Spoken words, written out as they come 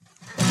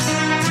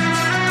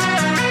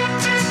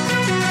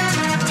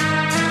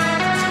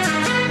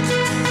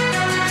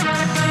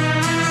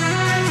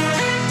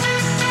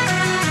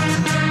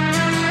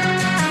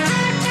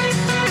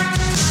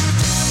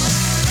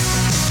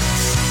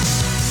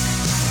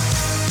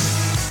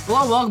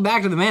Hello, welcome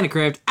back to the Mana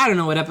Crypt. I don't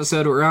know what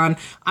episode we're on.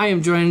 I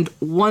am joined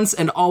once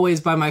and always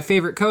by my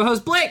favorite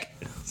co-host, Blake.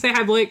 Say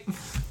hi, Blake.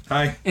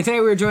 Hi. And today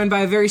we're joined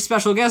by a very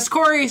special guest,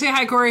 Corey. Say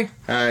hi, Corey.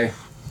 Hi,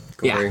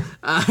 Corey.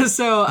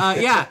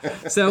 Yeah.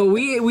 So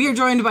we are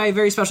joined by a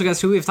very special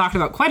guest who we have talked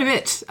about quite a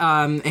bit.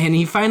 And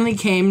he finally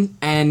came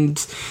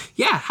and,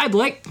 yeah. Hi,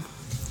 Blake.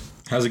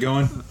 How's it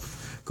going?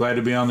 Glad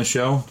to be on the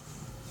show.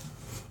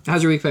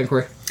 How's your week been,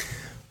 Corey?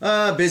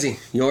 Busy.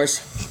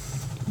 Yours?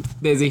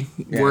 Busy.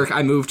 Yeah. Work.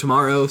 I move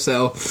tomorrow.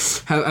 So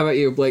how about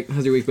you, Blake?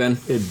 How's your week been?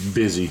 It's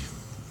busy.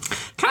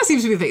 Kind of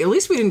seems to be the thing. At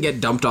least we didn't get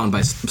dumped on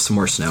by some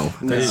more snow.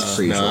 No,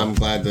 I'm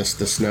glad the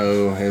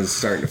snow is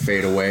starting to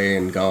fade away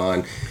and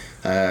gone.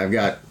 I've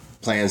got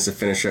plans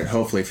to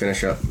hopefully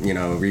finish up,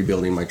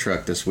 rebuilding my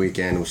truck this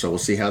weekend, so we'll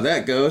see how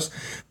that goes.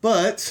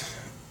 But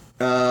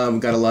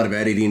got a lot of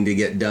editing to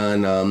get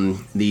done.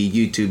 The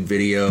YouTube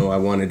video, I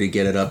wanted to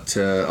get it up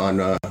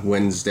on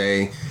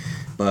Wednesday,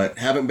 but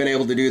haven't been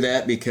able to do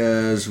that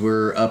because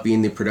we're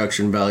upping the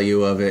production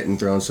value of it and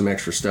throwing some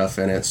extra stuff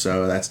in it,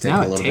 so that's taking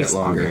a little bit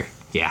longer.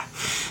 Yeah.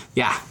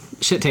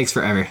 Shit takes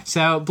forever.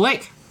 So,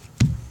 Blake,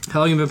 how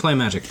long have you been playing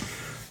Magic?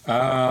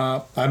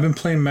 I've been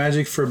playing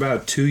Magic for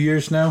about 2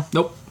 years now.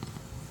 Nope.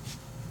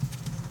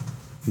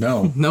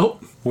 No.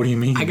 Nope. What do you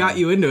mean? I got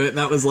you into it.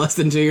 That was less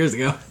than 2 years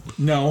ago.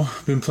 No,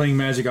 been playing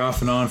Magic off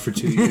and on for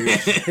 2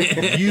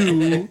 years.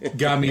 You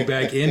got me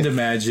back into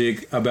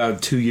Magic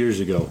about 2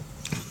 years ago.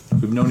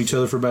 We've known each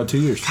other for about 2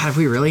 years. God, have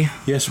we really?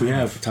 Yes, we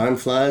have. Time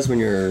flies when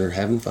you're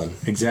having fun.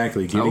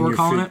 Exactly. Is that what we're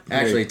calling it?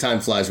 Actually, time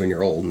flies when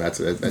you're old, and that's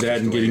That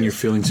and getting your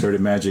feelings hurt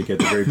at Magic at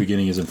the very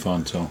beginning isn't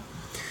fun, so.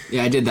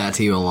 Yeah, I did that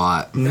to you a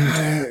lot.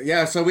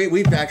 Yeah, so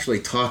we've actually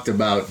talked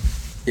about,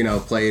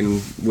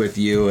 playing with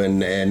you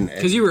and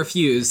because you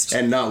refused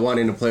and not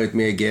wanting to play with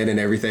me again and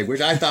everything, which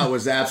I thought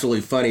was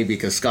absolutely funny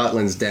because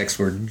Scotland's decks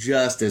were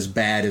just as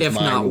bad as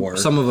mine were.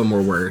 Some of them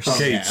were worse.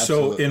 Okay, yeah,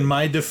 so in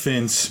my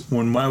defense,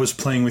 when I was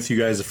playing with you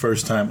guys the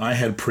first time, I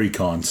had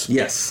pre-cons.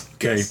 Yes.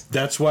 Okay, yes.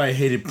 That's why I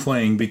hated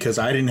playing, because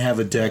I didn't have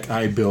a deck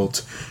I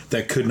built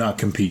that could not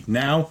compete.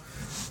 Now,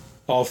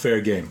 all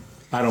fair game.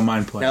 I don't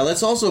mind playing. Now,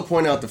 let's also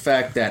point out the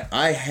fact that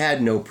I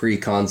had no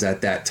pre-cons at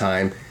that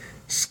time.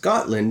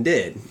 Scotland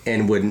did,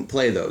 and wouldn't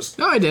play those.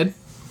 No, I did.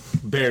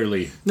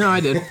 Barely. No, I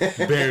did.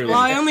 Barely. Well,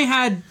 I only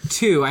had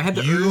two. I had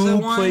the Urza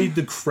one. You played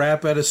the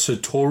crap out of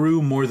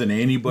Satoru more than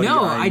anybody I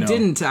know. No, I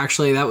didn't,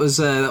 actually. That was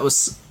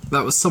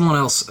someone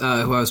else who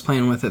I was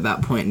playing with at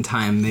that point in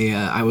time.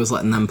 I was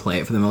letting them play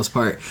it for the most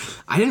part.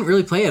 I didn't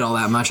really play it all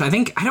that much. I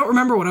don't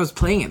remember what I was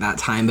playing at that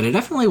time, but it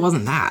definitely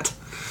wasn't that.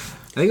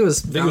 I think it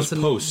was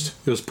Post.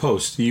 It was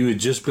Post. You had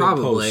just built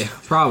Post.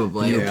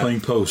 Probably. You were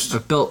playing Post. I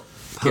built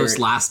Post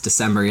last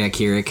December. Yeah,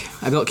 Keurig.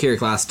 I built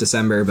Keurig last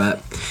December,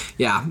 but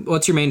yeah.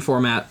 What's your main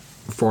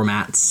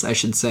formats, I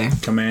should say?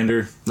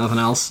 Commander. Nothing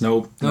else?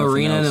 Nope. No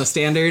Arena, else. No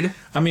Standard?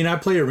 I mean, I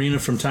play Arena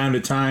from time to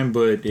time,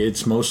 but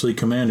it's mostly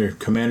Commander.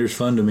 Commander's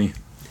fun to me.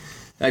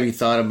 Have you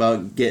thought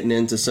about getting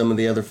into some of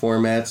the other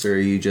formats, or are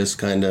you just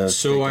kind of...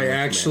 So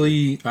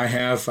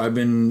I've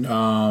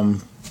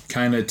been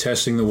kind of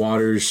testing the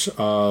waters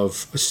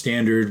of a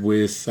Standard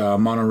with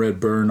Mono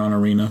Red Burn on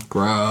Arena.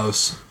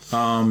 Gross.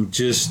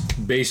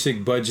 Just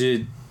basic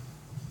budget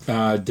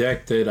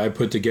deck that I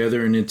put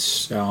together, and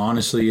it's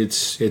honestly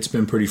it's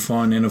been pretty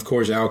fun. And of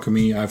course,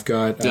 Alchemy. I've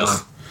got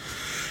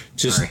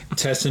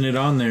testing it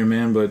on there,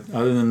 man. But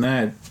other than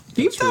that,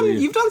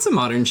 you've done some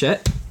modern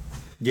shit.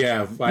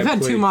 Yeah, I've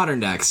had two modern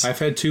decks. I've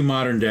had two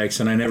modern decks,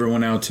 and I never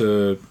went out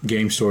to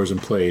game stores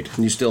and played.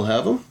 You still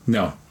have them?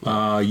 No.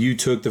 You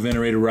took the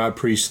Venerated Rod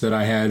Priest that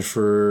I had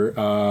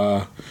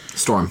for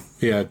Storm.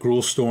 Yeah,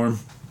 Gruul Storm.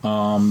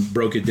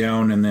 Broke it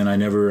down, and then I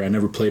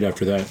never played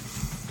after that.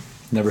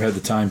 Never had the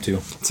time to.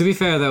 To be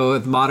fair, though,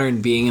 with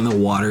Modern being in the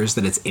waters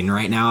that it's in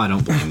right now, I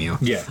don't blame you.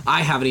 Yeah.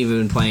 I haven't even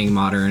been playing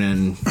Modern,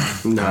 and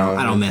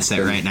I don't miss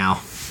it right now.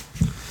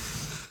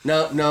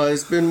 No,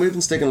 we've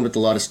been sticking with a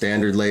lot of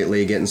Standard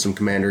lately, getting some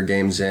Commander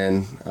games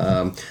in.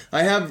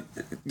 I have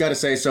got to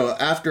say, so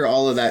after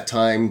all of that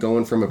time,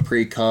 going from a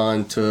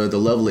pre-con to the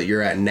level that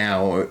you're at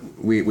now,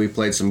 we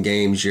played some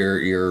games.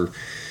 Your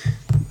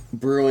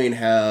brewing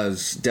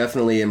has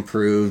definitely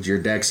improved. Your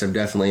decks have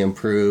definitely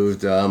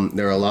improved.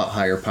 They're a lot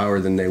higher power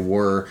than they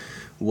were.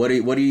 What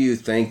do you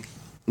think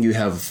you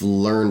have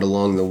learned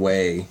along the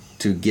way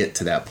to get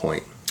to that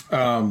point?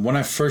 When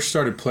I first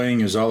started playing,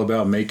 it was all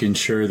about making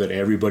sure that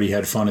everybody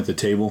had fun at the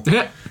table.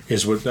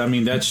 That's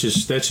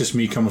just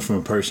me coming from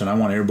a person. I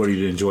want everybody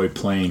to enjoy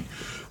playing.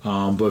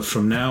 But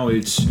from now,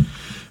 it's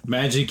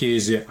Magic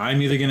is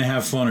I'm either going to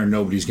have fun or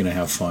nobody's going to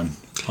have fun.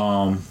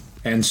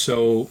 And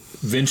so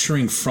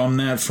venturing from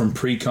that, from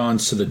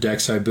pre-cons to the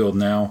decks I build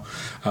now,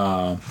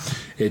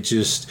 it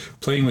just,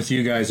 playing with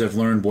you guys, I've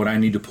learned what I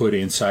need to put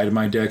inside of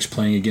my decks,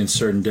 playing against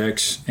certain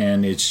decks,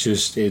 and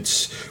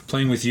it's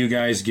playing with you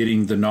guys,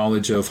 getting the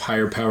knowledge of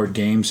higher powered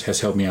games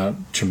has helped me out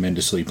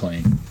tremendously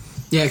playing.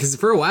 Yeah, because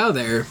for a while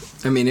there,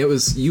 I mean, it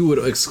was, you would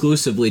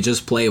exclusively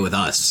just play with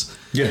us.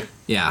 Yeah.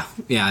 Yeah,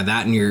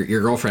 that and your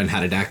girlfriend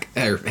had a deck,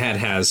 or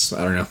has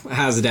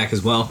a deck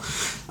as well,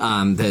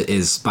 that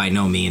is by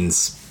no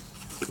means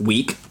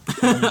week.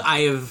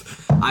 I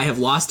have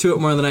lost to it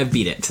more than I've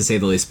beat it, to say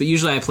the least. But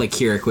usually I play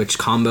Keurig, which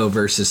combo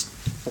versus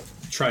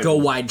go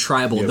wide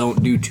tribal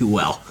don't do too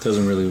well.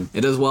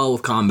 It does well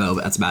with combo,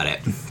 but that's about it.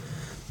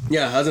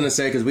 Yeah, I was going to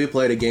say, because we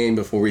played a game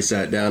before we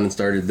sat down and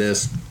started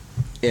this,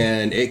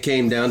 and it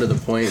came down to the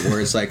point where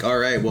it's like, all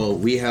right, well,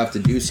 we have to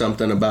do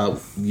something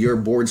about your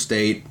board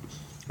state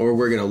or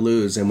we're going to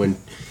lose. And when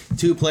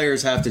two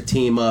players have to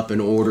team up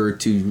in order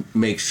to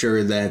make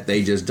sure that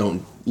they just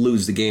don't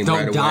lose the game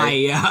right away. Don't die,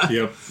 yeah.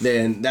 Yep.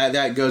 Then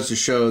that goes to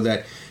show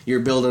that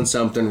you're building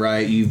something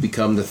right, you've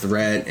become the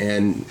threat,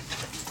 and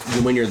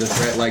when you're the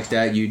threat like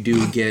that, you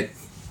do get,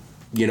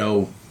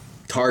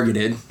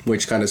 targeted,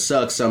 which kind of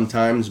sucks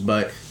sometimes,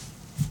 but...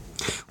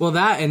 Well,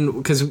 that, and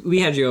because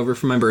we had you over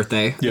for my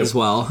birthday as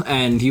well,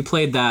 and you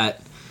played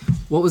that,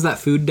 what was that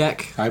food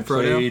deck? I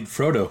played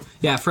Frodo.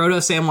 Yeah, Frodo,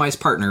 Samwise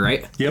partner,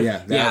 right?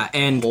 Yep. Yeah,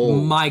 and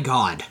my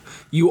God,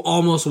 you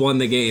almost won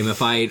the game.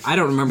 If I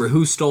don't remember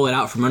who stole it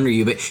out from under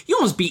you, but you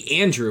almost beat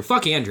Andrew.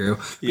 Fuck Andrew.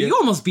 But you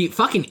almost beat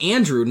fucking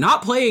Andrew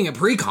not playing a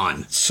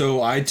precon.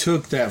 So I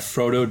took that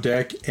Frodo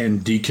deck and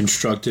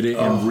deconstructed it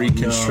and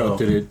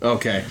reconstructed it.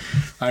 Okay.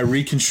 I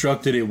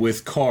reconstructed it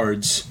with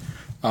cards.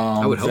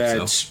 I would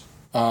hope so.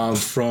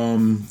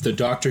 From the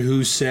Doctor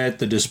Who set,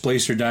 the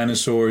Displacer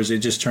dinosaurs, it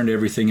just turned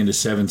everything into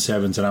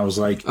 7/7s, and I was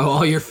like, "Oh,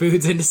 all your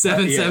food's into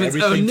 7/7s."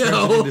 Everything oh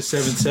no, turns into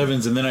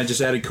 7/7s, and then I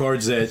just added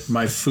cards that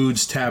my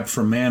foods tap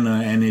for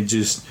mana, and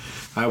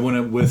I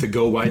went with a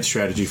go wide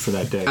strategy for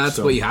that deck. That's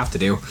what you have to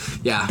do.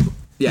 Yeah.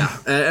 Yeah,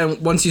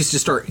 and once you just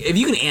start, if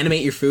you can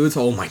animate your foods,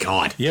 oh my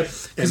God. Yep.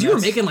 Because you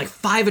were making like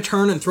 5 a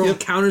turn and throwing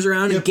counters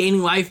around and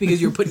gaining life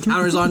because you were putting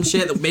counters on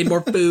shit that made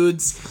more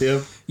foods.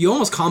 Yep. You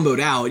almost comboed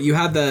out. You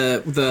had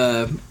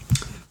the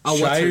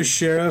Shire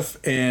Sheriff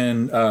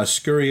and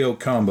Scurry Oak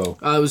combo.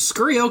 It was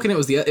Scurry Oak, and it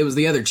was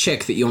the other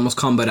chick that you almost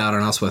comboed out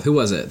on us with. Who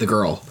was it? The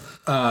girl.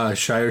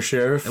 Shire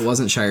Sheriff. It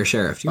wasn't Shire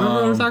Sheriff. Do you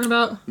remember what I'm talking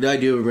about? I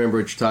do remember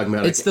what you're talking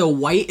about. It's the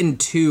white and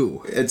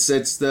 2. It's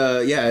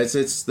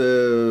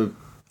the.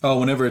 Oh,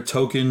 whenever a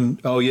token.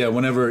 Oh yeah,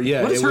 whenever.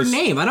 Yeah. What is her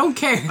name? I don't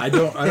care. I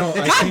don't.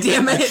 God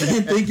damn it! I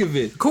can't think of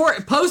it.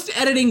 Post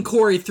editing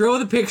Corey. Throw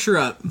the picture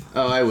up.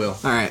 Oh, I will.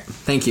 All right.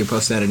 Thank you.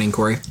 Post editing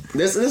Corey.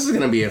 This is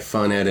gonna be a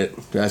fun edit.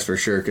 That's for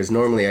sure. Because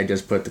normally I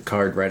just put the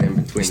card right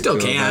in between. You still the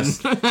two can.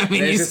 Of us. I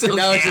mean, you still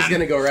now can. It's just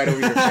gonna go right over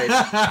your face.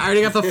 I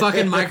already got the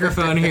fucking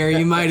microphone here.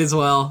 You might as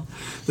well.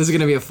 This is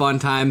gonna be a fun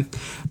time.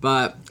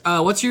 But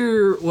let's do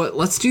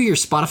your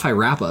Spotify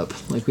wrap up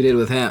like we did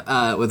with him,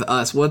 with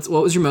us. What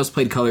was your most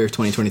played color of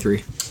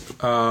 2023?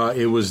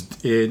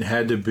 It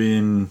had to have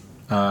been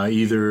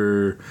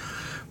either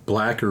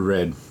black or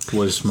red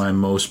was my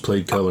most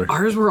played color.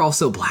 Ours were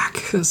also black,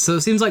 so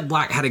it seems like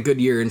black had a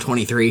good year in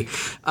 23.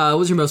 What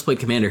was your most played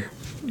commander?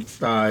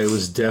 It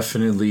was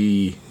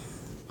definitely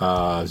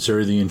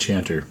Zur the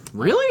Enchanter.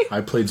 Really?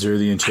 I played Zur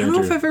the Enchanter. I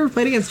don't know if I've ever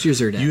played against your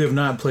Zur deck. You have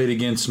not played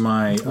against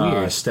my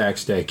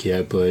Stacks deck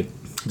yet, but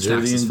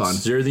Zur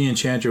the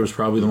Enchanter was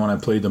probably the one I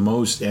played the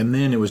most, and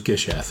then it was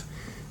Gishath.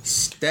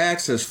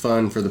 Stacks is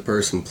fun for the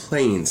person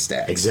playing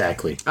Stacks.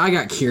 Exactly. I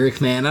got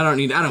Keurig, man. I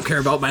don't care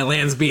about my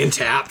lands being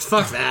tapped.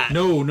 Fuck that.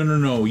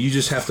 No. You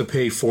just have to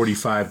pay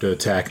 45 to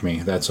attack me.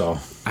 That's all.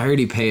 I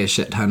already pay a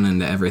shit ton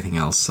into everything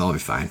else, so I'll be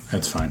fine.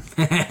 That's fine.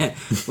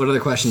 What other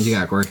questions you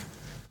got, Corey?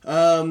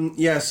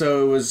 Yeah,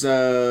 so it was,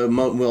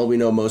 we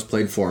know most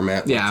played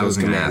format. Yeah, I was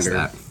going to ask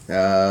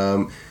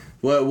that.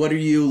 What are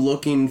you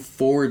looking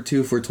forward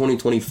to for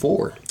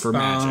 2024? For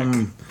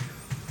Magic.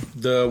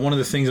 One of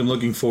the things I'm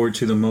looking forward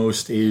to the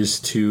most is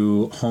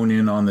to hone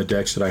in on the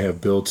decks that I have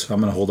built. I'm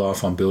going to hold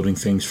off on building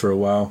things for a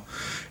while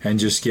and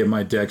just get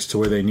my decks to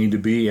where they need to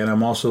be. And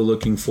I'm also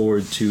looking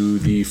forward to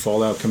the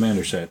Fallout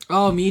Commander set.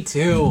 Oh, me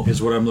too.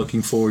 Is what I'm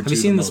looking forward to. Have you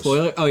seen the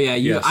spoiler? Oh, yeah.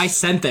 Yes. I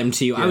sent them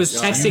to you. Yes. I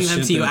was texting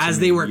them to you as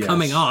they were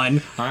coming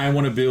on. I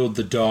want to build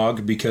the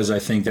dog because I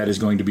think that is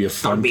going to be a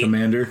fun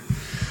commander.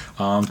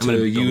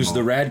 To use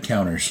the rad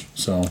counters.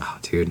 So,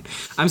 dude,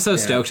 I'm so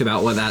stoked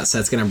about what that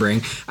set's gonna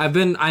bring.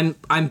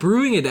 I'm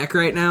brewing a deck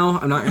right now.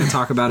 I'm not gonna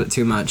talk about it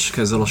too much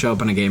because it'll show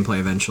up in a gameplay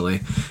eventually.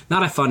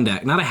 Not a fun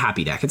deck, not a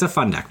happy deck. It's a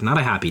fun deck, not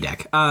a happy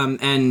deck.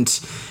 And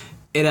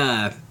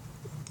it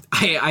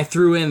I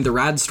threw in the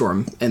rad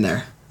storm in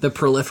there, the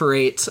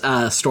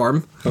proliferate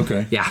storm.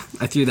 Okay. Yeah,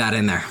 I threw that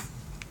in there.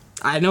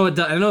 I know it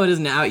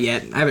isn't out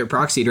yet. I have it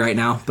proxied right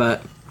now,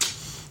 but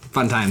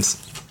fun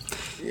times.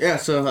 Yeah,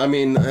 so I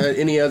mean,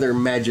 any other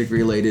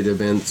Magic-related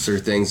events or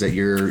things that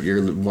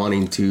you're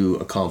wanting to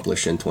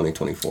accomplish in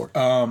 2024?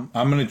 I'm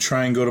gonna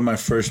try and go to my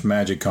first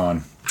Magic Con.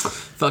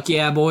 Fuck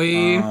yeah,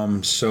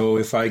 boy! So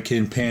if I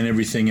can pan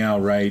everything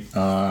out right,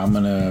 I'm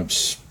gonna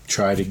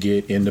try to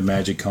get into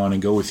Magic Con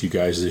and go with you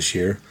guys this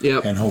year.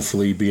 Yep. And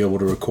hopefully be able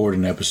to record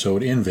an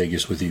episode in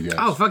Vegas with you guys.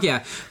 Oh, fuck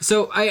yeah.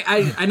 So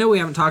I know we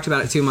haven't talked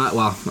about it too much.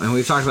 Well, and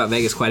we've talked about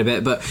Vegas quite a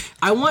bit, but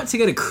I want to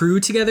get a crew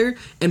together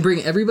and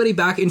bring everybody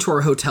back into our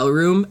hotel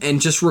room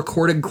and just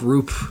record a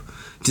group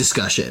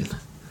discussion.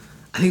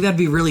 I think that'd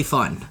be really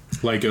fun.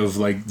 Like the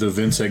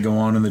events that go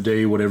on in the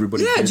day, what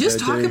everybody Yeah, did just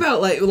that talk day?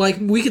 about like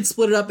we could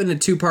split it up into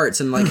 2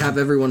 parts and like have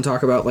everyone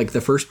talk about like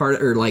the first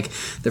part or like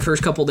the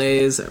first couple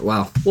days.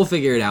 Well, we'll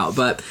figure it out.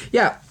 But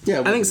yeah,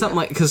 we'll I think something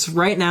like, because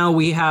right now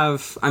we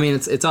have, I mean,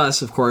 it's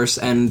us, of course,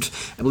 and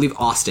I believe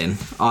Austin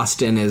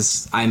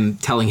is, I'm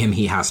telling him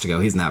he has to go.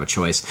 He doesn't have a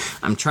choice.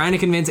 I'm trying to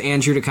convince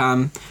Andrew to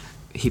come.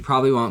 He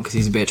probably won't because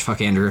he's a bitch.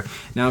 Fuck Andrew.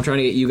 Now I'm trying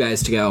to get you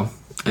guys to go.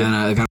 And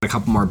I've got a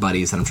couple more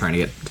buddies that I'm trying to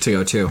get to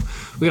go too.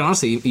 We can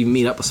honestly even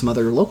meet up with some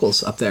other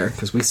locals up there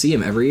because we see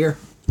him every year.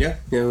 Yeah,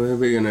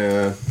 we're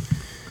gonna.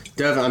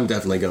 I'm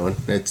definitely going.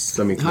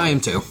 I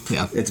am too.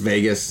 Yeah, it's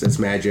Vegas. It's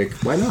magic.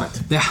 Why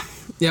not? Yeah.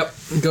 Yep.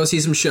 Go see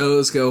some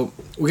shows. We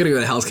gotta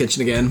go to Hell's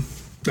Kitchen again.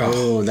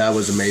 Oh, that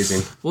was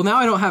amazing. Well, now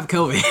I don't have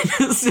COVID,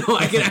 so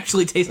I can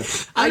actually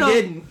taste. I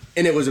did,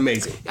 and it was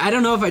amazing. I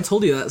don't know if I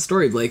told you that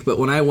story, Blake, but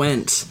when I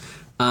went,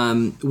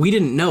 we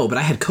didn't know, but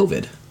I had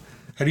COVID.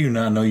 How do you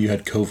not know you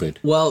had COVID?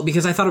 Well,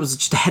 because I thought it was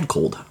just a head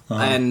cold.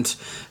 And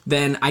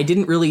then I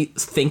didn't really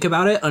think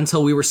about it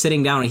until we were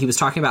sitting down and he was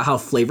talking about how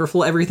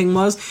flavorful everything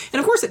was. And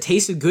of course it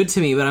tasted good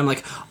to me, but I'm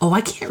like, oh, I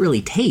can't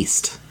really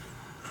taste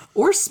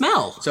or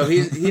smell. So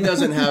he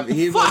doesn't have,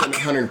 he wasn't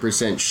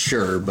 100%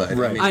 sure, but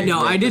right. I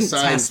know, I didn't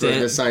test it.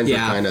 The signs were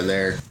kind of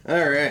there.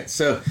 All right,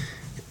 so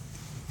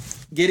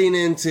getting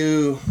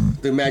into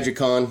the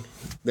MagicCon,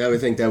 I would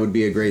think that would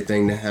be a great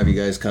thing to have you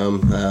guys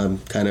come,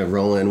 kind of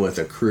roll in with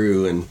a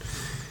crew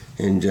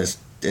and just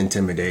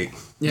intimidate.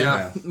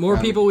 Yeah. More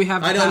people we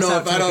have to I don't pass know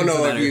out if I don't tokens,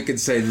 know the if better. you could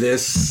say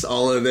this.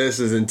 All of this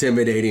is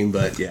intimidating,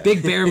 but yeah.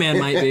 Big Bear Man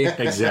might be.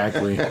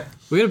 Exactly.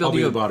 We gotta build I'll be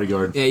you the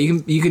bodyguard. Yeah,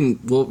 you can.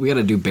 Well, we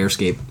gotta do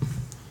Bearscape.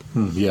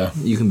 Yeah.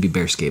 You can be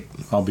Bearscape.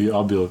 I'll be.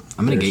 I'm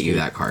gonna get you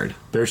that card.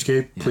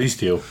 Bearscape, please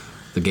do.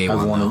 The gay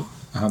one.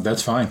 Though.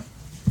 That's fine.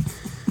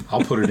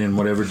 I'll put it in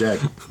whatever deck.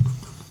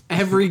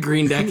 Every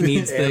green deck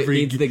needs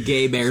the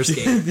gay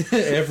Bearscape.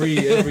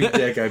 every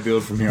deck I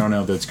build from here on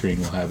out that's green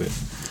will have it.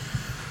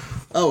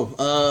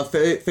 Oh,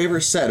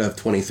 favorite set of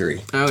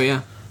 23. Oh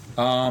yeah.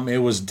 It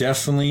was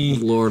definitely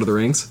Lord of the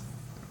Rings.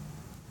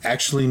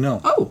 Actually, no.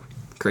 Oh,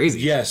 crazy.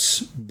 Yes,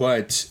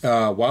 but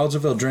Wilds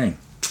of Eldraine.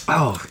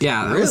 Oh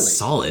yeah, that was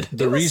solid.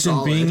 The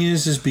reason being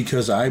is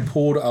because I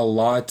pulled a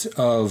lot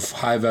of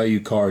high value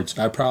cards.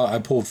 I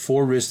pulled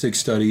 4 Ristic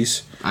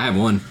Studies. I have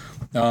one.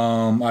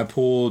 I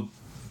pulled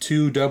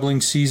 2 Doubling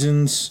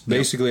Seasons.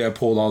 Basically, I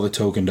pulled all the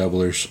token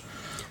doublers.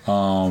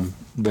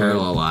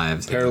 Parallel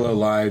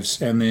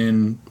Lives, and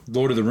then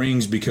Lord of the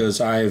Rings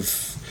because I've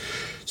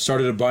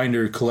started a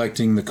binder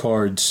collecting the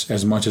cards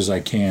as much as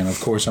I can. Of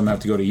course, I'm gonna have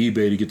to go to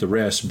eBay to get the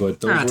rest, but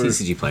those were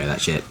TCG player that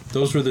shit.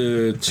 Those were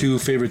the 2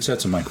 favorite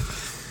sets of mine.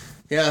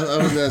 Yeah, I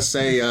was gonna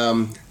say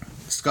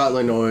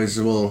Scotland always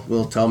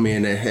will tell me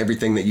in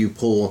everything that you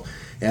pull.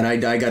 And I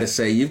gotta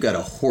say, you've got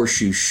a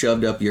horseshoe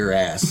shoved up your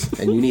ass,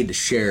 and you need to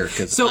share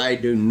because I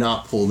do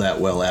not pull that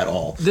well at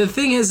all. The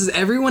thing is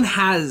everyone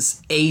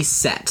has a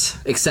set,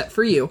 except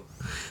for you,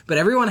 but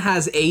everyone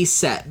has a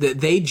set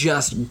that they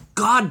just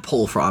God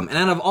pull from. And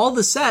out of all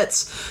the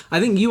sets, I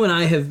think you and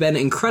I have been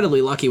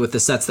incredibly lucky with the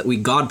sets that we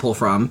God pull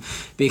from,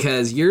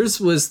 because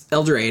yours was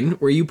Eldraine,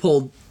 where you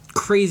pulled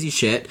crazy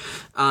shit,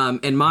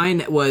 and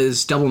mine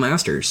was Double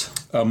Masters.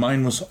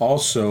 Mine was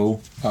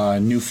also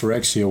New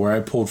Phyrexia, where I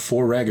pulled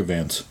 4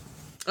 Ragavans.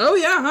 Oh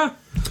yeah,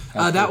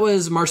 huh? That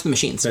was March of the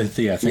Machines.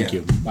 Thank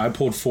you. I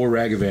pulled 4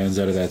 Ragavans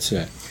out of that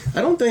set.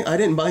 I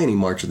didn't buy any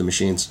March of the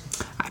Machines.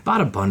 I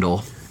bought a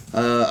bundle.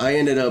 I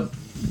ended up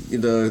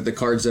the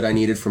cards that I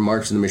needed for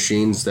March of the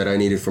Machines that I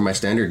needed for my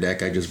standard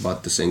deck. I just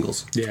bought the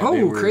singles. Yeah,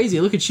 crazy!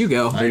 Look at you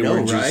go. I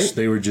know, right?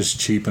 They were just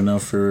cheap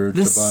enough to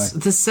buy.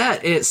 The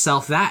set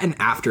itself, that and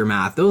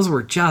Aftermath, those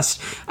were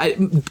just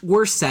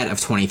worst set of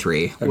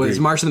 23. Agreed. Was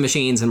March of the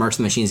Machines and March of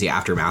the Machines the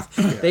Aftermath.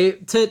 They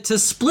to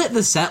split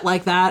the set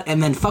like that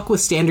and then fuck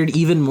with standard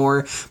even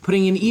more,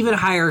 putting an even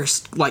higher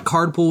like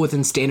card pool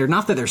within standard.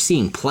 Not that they're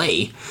seeing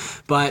play,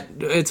 but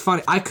it's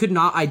funny. I could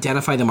not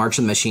identify the March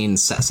of the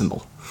Machines set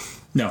symbol.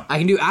 No. I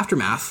can do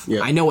Aftermath.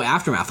 Yep. I know what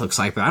Aftermath looks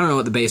like, but I don't know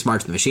what the base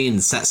March of the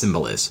Machines set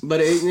symbol is. But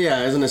I was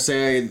going to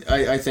say,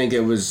 I think it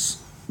was,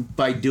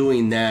 by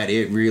doing that,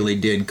 it really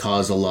did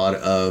cause a lot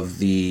of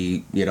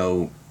the,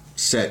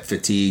 set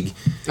fatigue.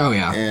 Oh,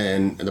 yeah.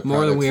 And the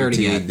more than we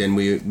already get. Than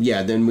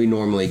we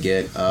normally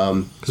get.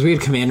 Because we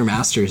had Commander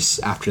Masters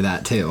after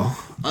that, too.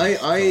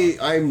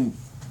 I'm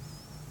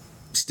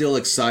still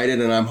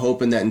excited, and I'm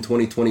hoping that in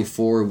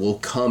 2024 we'll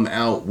come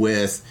out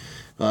with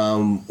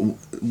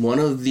one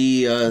of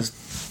the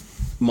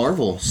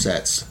Marvel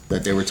sets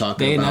that they were talking about.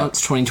 They about.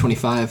 announced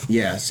 2025.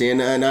 Yeah, see,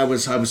 and I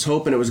was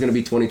hoping it was going to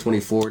be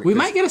 2024. We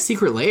might get a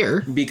secret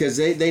layer. Because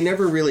they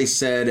never really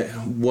said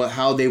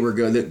how they were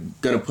going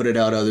to put it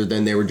out, other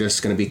than they were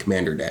just going to be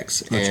commander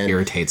decks. Which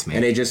irritates me.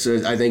 And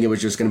I think it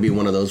was just going to be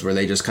one of those where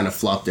they just kind of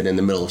flopped it in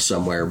the middle of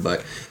somewhere.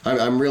 But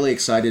I'm really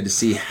excited to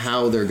see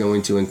how they're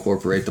going to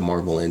incorporate the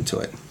Marvel into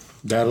it.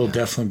 That'll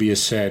definitely be a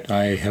set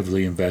I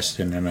heavily invest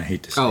in, and I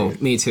hate to say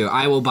it. Me too.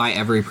 I will buy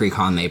every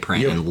pre-con they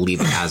print and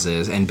leave it as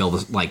is and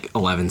build like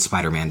 11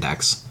 Spider-Man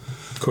decks.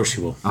 course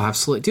you will. Oh,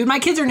 absolutely. Dude, my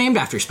kids are named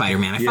after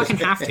Spider-Man. I fucking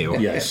have to.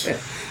 Yes.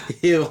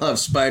 He'll have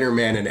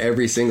Spider-Man in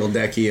every single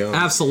deck he owns.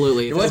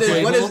 Absolutely. What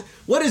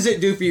does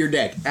it do for your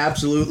deck?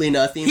 Absolutely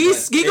nothing.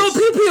 He's Giggle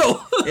Pew Pew!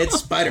 It's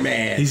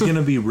Spider-Man. He's going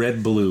to be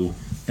red-blue,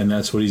 and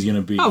that's what he's going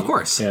to be. Oh, of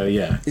course.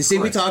 Yeah. You see,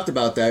 we talked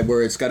about that,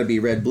 where it's got to be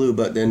red-blue,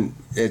 but then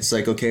it's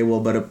like, okay, well,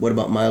 but what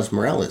about Miles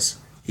Morales?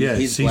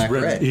 He's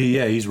black-red.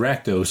 He's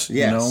Rakdos.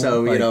 Yeah,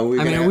 so,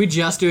 are we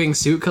just doing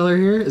suit color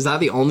here? Is that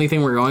the only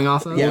thing we're going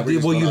off of? Yeah,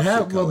 well, you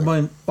have...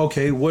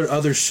 okay, what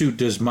other suit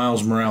does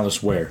Miles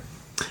Morales wear?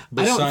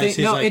 I don't think...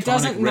 No, it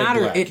doesn't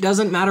matter. Black. It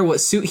doesn't matter what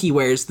suit he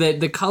wears.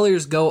 The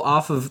colors go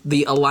off of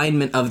the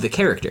alignment of the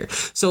character.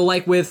 So,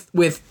 like, with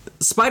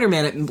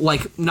Spider-Man,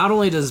 not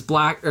only does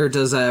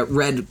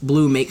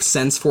red-blue make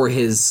sense for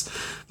his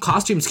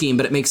costume scheme,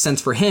 but it makes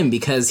sense for him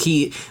because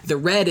the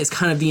red is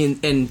kind of the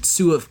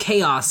ensue of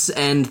chaos,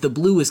 and the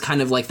blue is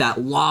kind of like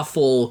that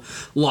lawful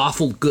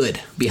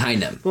good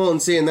behind him. Well, and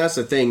that's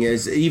the thing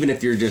is, even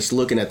if you're just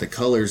looking at the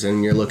colors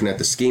and you're looking at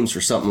the schemes for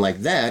something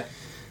like that,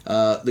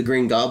 the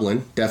Green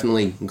Goblin,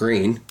 definitely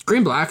green.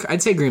 Green black,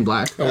 I'd say green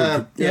black.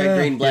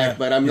 Green black,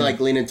 but I'm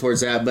leaning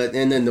towards that. But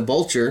and then the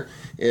Vulture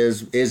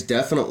is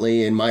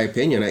definitely, in my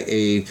opinion,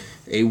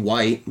 a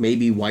white,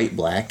 maybe white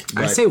black.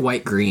 I'd say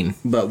white green,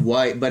 but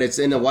white. But it's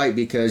in the white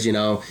because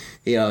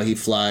he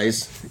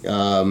flies.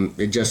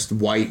 It just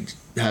white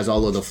has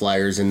all of the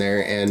flyers in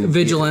there, and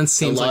vigilance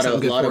seems like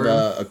something good for him. A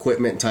lot of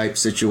equipment type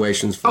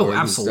situations for him.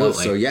 Absolutely. And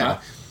stuff. So yeah.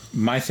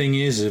 My thing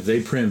is, if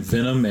they print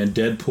Venom and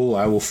Deadpool,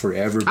 I will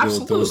forever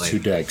build those two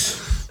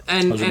decks.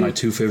 Those are my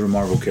two favorite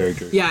Marvel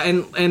characters. Yeah,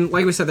 and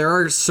like we said, there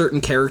are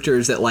certain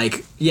characters that,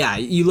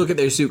 you look at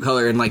their suit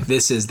color and,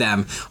 this is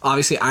them.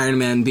 Obviously, Iron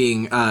Man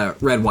being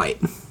red-white.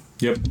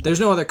 Yep. There's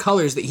no other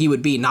colors that he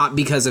would be, not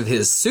because of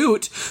his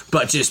suit,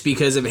 but just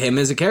because of him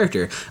as a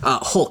character.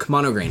 Hulk,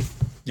 mono green.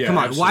 Yeah, come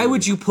on, absolutely. Why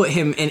would you put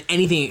him in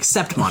anything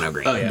except mono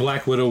green? Oh, yeah.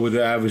 Black Widow would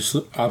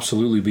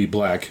absolutely be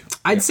black.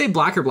 I'd say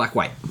black or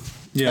black-white.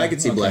 Yeah, I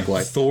could see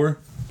black-white. Thor.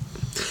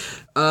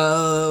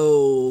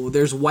 Oh,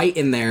 there's white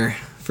in there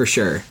for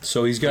sure.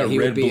 So he's got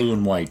red, blue,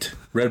 and white.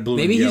 Red, blue,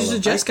 maybe and yellow. Maybe he's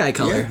a Just Guy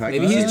color.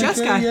 Maybe he's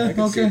Just Guy. Yeah, I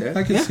can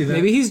see that.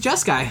 Maybe he's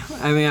Just Guy.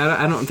 I mean,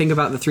 I don't think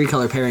about the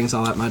 3-color pairings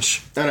all that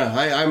much. I know.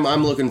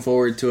 I'm looking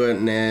forward to it,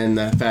 and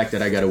the fact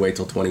that I got to wait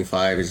till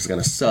 25 is just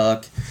going to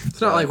suck.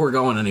 It's not like we're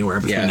going anywhere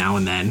between now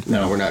and then.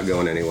 No, we're not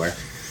going anywhere.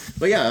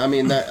 But yeah, I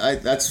mean,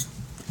 that's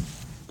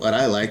what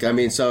I like. I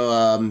mean,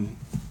 so...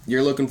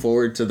 you're looking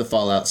forward to the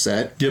Fallout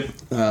set. Yep.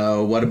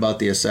 What about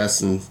the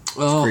Assassin's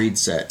Creed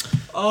set?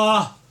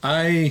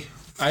 I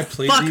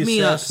played the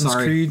Assassin's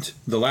Creed.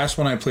 The last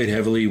one I played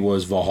heavily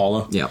was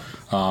Valhalla. Yep.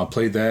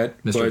 Played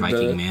that. Mr.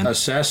 Viking, man.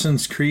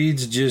 Assassin's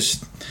Creed's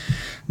just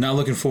not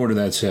looking forward to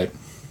that set.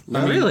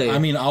 Really? I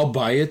mean, I'll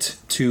buy it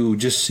to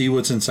just see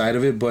what's inside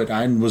of it, but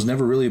I was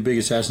never really a big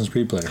Assassin's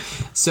Creed player.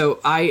 So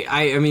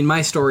I mean,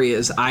 my story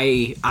is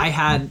I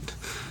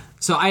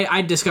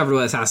discovered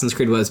what Assassin's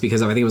Creed was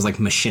because I think it was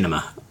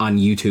Machinima on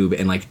YouTube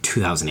in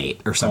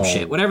 2008 or some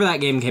shit. Whenever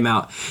that game came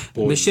out,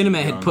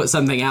 Machinima had put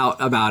something out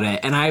about it,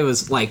 and I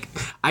was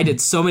I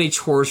did so many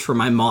chores for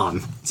my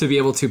mom to be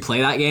able to play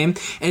that game,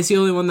 and it's the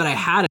only one that I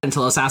had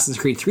until Assassin's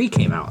Creed 3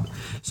 came out.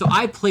 So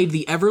I played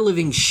the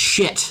ever-living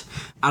shit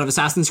out of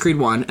Assassin's Creed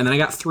 1, and then I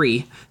got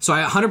 3. So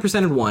I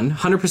 100%ed 1,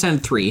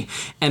 100%ed 3,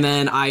 and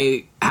then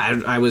I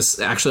was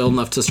actually old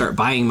enough to start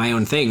buying my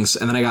own things,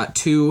 and then I got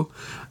 2...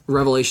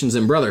 Revelations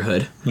and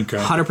Brotherhood. Okay.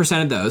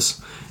 100% of those.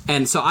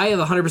 And so I have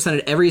 100% of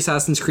every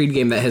Assassin's Creed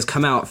game that has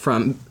come out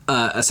from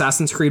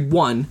Assassin's Creed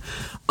 1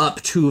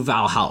 up to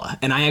Valhalla.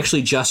 And I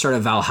actually just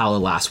started Valhalla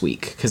last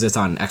week because it's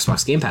on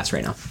Xbox Game Pass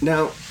right now.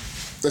 Now,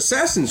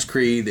 Assassin's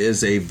Creed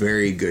is a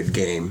very good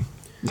game.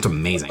 It's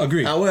amazing.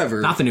 Agreed.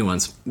 However, not the new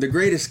ones. The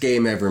greatest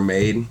game ever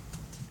made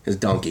is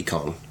Donkey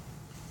Kong.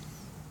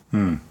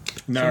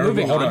 Now,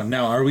 hold on.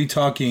 Now, are we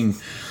talking...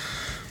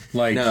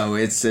 no,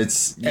 it's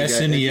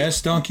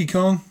SNES Donkey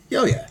Kong?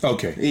 Oh yeah.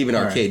 Okay. Even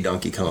arcade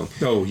Donkey Kong.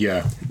 Oh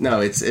yeah.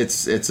 No, it's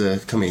a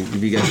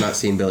have you guys not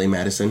seen Billy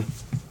Madison?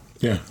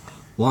 Yeah.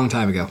 Long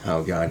time ago.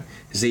 Oh god.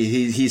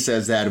 See, he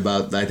says that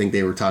about, I think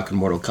they were talking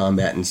Mortal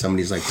Kombat, and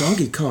somebody's like,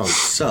 Donkey Kong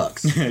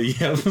sucks.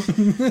 Yeah.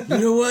 You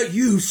know what?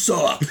 You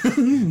suck.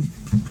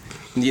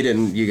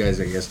 You guys,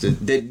 I guess,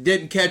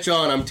 didn't catch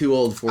on. I'm too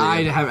old for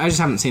you. I just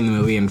haven't seen the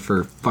movie in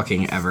for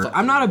fucking ever.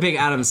 I'm not a big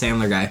Adam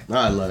Sandler guy.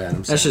 I love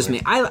Adam Sandler. That's just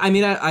me. I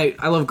mean,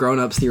 I love Grown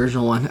Ups, the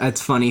original one.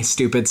 It's funny,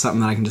 stupid,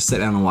 something that I can just sit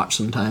down and watch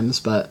sometimes,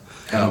 but...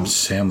 Adam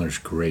Sandler's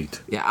great.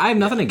 Yeah, I have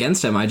nothing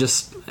against him. I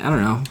don't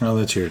know. Oh,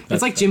 that's weird.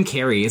 It's like Jim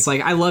Carrey. It's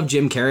like, I love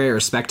Jim Carrey. I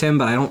respect him,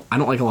 but I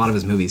don't like a lot of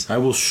his movies. I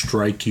will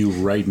strike you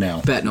right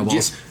now. Bet no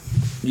balls.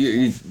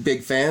 You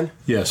big fan?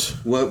 Yes.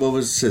 What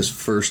was his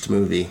first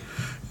movie?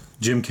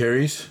 Jim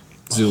Carrey's?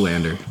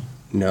 Zoolander.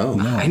 No.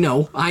 I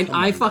know.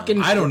 I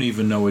fucking... I don't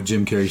even know what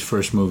Jim Carrey's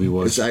first movie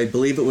was. I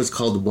believe it was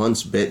called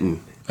Once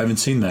Bitten. I haven't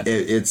seen that.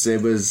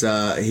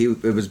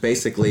 It was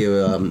basically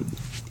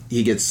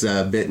he gets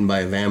bitten by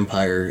a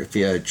vampire. If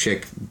you had a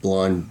chick,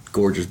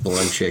 gorgeous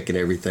blonde chick and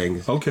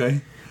everything.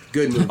 Okay.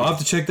 Good movie. I'll have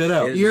to check that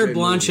out. You're a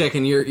blonde chick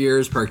and your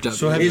ears perked up.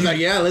 So have He's you, like,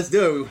 yeah, let's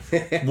do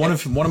it. one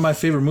of my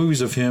favorite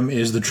movies of him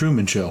is The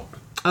Truman Show.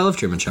 I love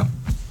Truman Show.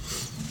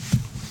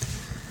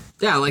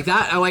 Yeah, like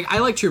that. I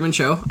like Truman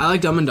Show. I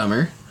like Dumb and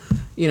Dumber.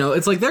 You know,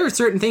 it's like there are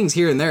certain things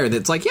here and there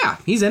that's like, yeah,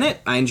 he's in it.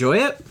 I enjoy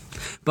it.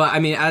 But I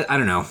mean, I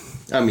don't know.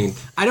 I mean,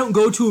 I don't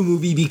go to a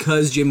movie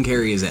because Jim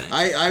Carrey is in it.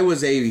 I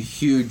was a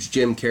huge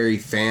Jim Carrey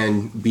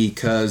fan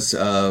because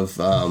of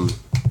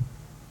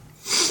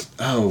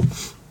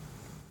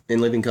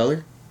In Living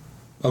Color.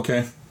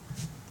 Okay.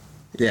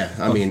 Yeah,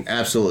 I mean,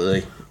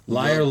 absolutely.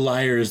 Liar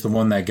Liar is the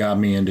one that got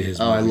me into his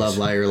movies. I love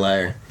Liar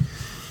Liar.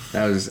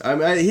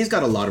 He's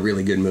got a lot of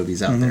really good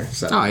movies out there.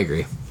 So. Oh, I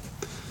agree.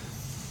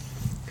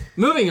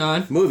 Moving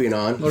on.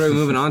 What are we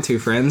moving on to,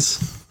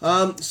 friends?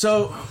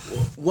 So,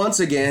 once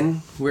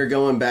again, we're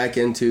going back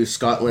into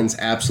Scotland's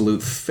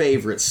absolute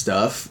favorite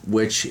stuff,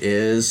 which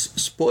is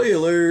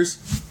spoilers.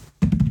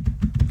 I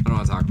don't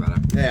want to talk about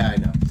it. Yeah,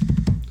 I know.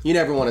 You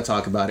never want to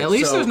talk about it. At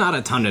least there's not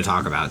a ton to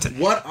talk about today.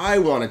 What I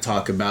want to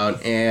talk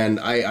about, and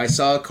I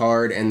saw a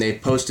card, and they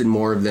posted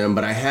more of them,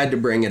 but I had to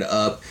bring it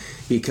up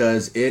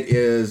because it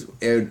is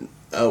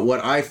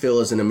what I feel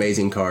is an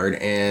amazing card,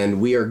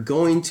 and we are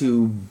going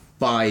to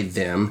buy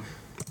them.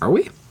 Are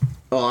we?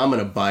 Oh, I'm going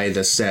to buy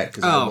the set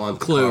because I want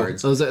the Clue.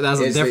 cards. That's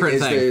a different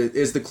thing.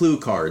 Is the Clue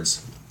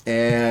cards.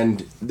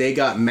 And they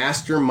got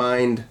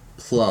Mastermind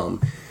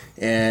Plum.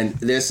 And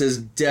this is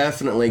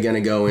definitely going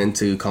to go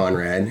into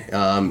Conrad.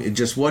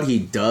 Just what he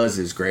does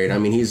is great. I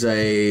mean, he's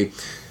a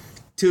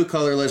 2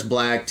 colorless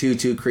black,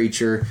 2/2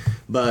 creature.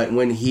 But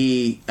when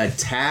he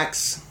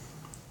attacks,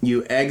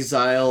 you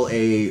exile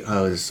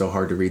it's so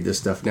hard to read this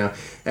stuff now.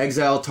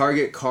 Exile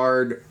target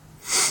card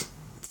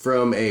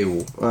from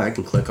I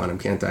can click on him,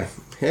 can't I?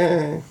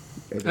 That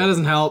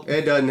doesn't help.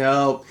 It doesn't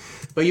help.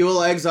 But you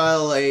will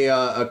exile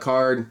a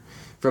card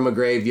from a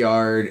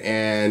graveyard,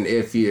 and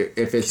if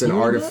it's an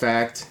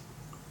artifact.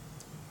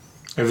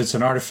 If it's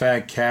an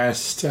artifact,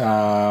 cast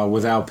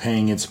without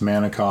paying its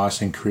mana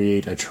cost and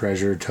create a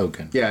treasure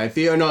token. Yeah, if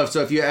you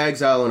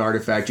exile an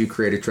artifact, you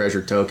create a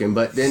treasure token.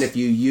 But then if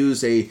you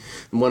use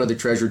one of the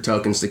treasure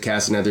tokens to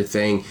cast another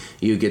thing,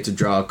 you get to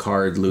draw a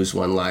card, lose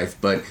 1 life.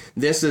 But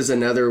this is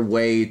another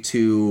way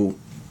to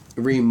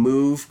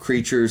remove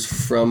creatures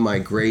from my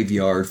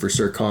graveyard for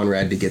Sir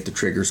Conrad to get the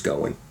triggers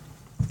going.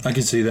 I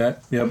can see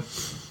that. Yep,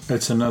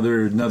 that's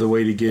another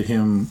way to get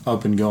him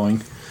up and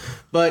going.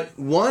 But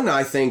one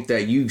I think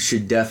that you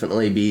should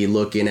definitely be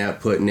looking at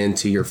putting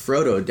into your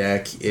Frodo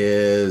deck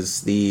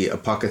is the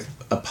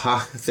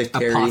Apothecary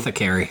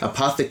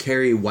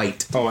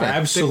White. Oh,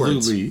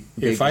 absolutely.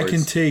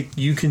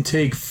 You can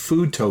take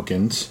food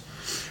tokens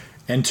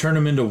and turn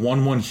them into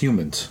 1/1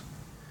 humans.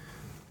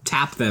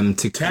 Tap them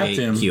to create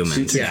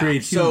humans. To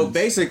create humans. So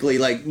basically,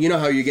 like, you know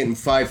how you're getting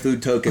 5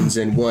 food tokens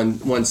in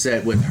one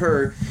set with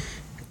her,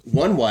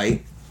 1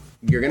 white,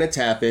 you're going to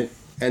tap it,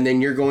 and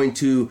then you're going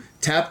to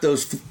tap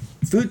those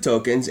food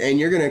tokens, and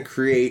you're going to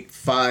create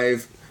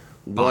 5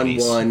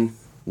 1/1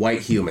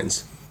 white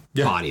humans.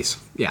 Yeah. Bodies.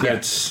 Yeah.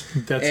 That's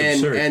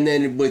absurd. And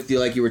then with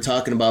like you were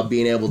talking about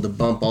being able to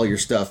bump all your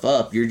stuff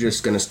up, you're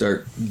just going to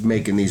start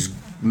making these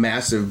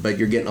massive, but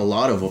you're getting a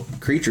lot of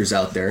creatures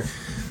out there.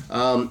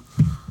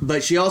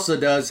 But she also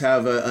does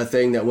have a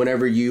thing that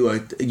whenever you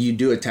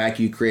do attack,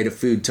 you create a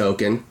food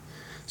token.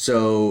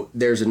 So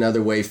there's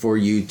another way for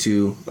you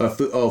to...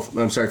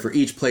 for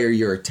each player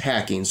you're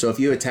attacking. So if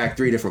you attack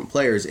 3 different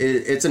players,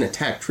 it's an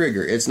attack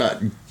trigger. It's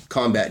not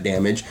combat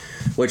damage,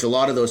 which a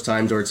lot of those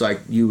times where it's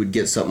like you would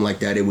get something like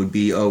that, it would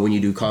be, when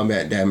you do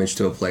combat damage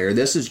to a player.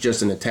 This is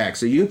just an attack.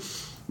 So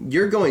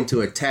you're going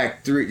to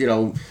attack 3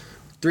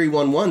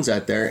 1/1s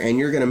out there, and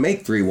you're going to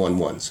make 3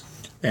 1/1s.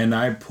 And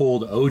I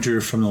pulled Oger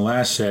from the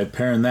last set.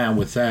 Pairing that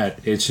with that,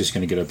 it's just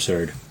going to get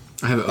absurd.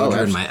 I have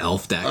Oger in my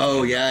elf deck.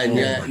 Oh yeah, and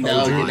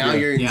now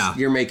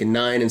you're making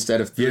 9 instead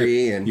of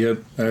 3, and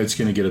yep, it's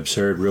going to get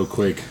absurd real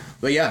quick.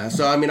 But yeah,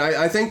 so I mean,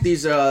 I think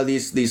these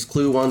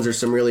Clue ones are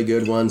some really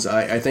good ones.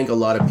 I think a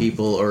lot of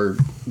people are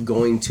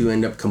going to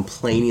end up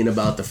complaining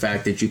about the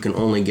fact that you can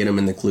only get them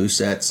in the Clue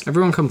sets.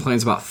 Everyone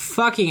complains about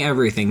fucking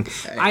everything.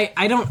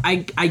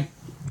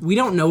 We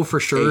don't know for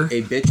sure.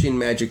 A bitching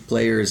Magic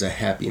player is a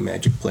happy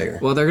Magic player.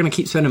 Well, they're going to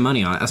keep spending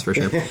money on it, that's for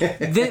sure.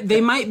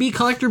 they might be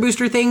collector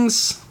booster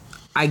things.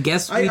 I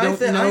guess we don't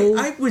know.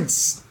 I would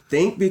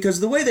think, because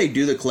the way they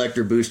do the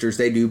collector boosters,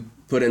 they do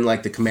put in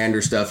like the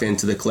commander stuff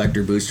into the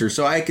collector booster.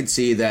 So I could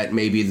see that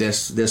maybe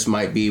this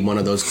might be one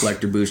of those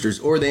collector boosters,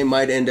 or they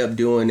might end up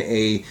doing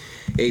a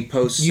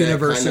post set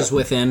universes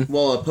within.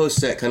 Well, a post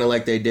set kind of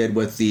like they did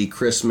with the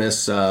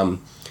Christmas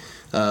Lord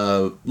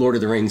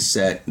of the Rings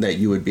set that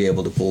you would be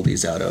able to pull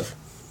these out of.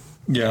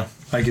 Yeah,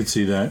 I could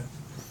see that.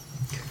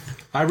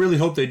 I really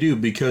hope they do,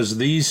 because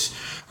these,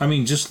 I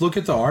mean, just look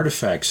at the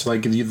artifacts.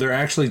 Like, they're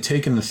actually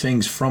taking the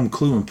things from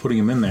Clue and putting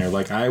them in there.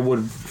 Like, why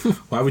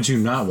would you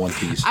not want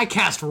these? I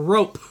cast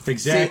rope.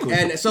 Exactly.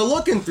 See, and so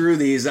looking through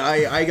these,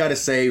 I gotta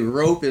say,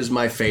 rope is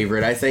my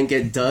favorite. I think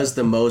it does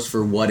the most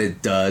for what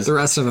it does. The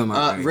rest of them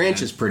are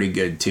wrench is pretty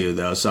good too,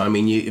 though. So I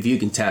mean, if you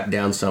can tap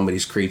down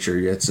somebody's creature,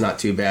 it's not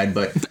too bad.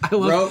 But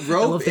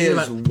rope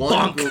is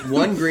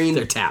one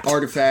green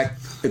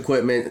artifact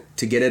equipment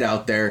to get it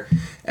out there,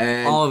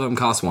 and all of them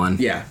cost 1.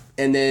 Yeah,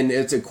 and then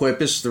its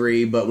equip is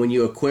 3. But when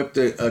you equip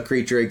a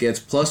creature, it gets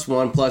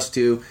 +1,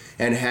 +2,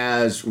 and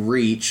has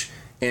reach,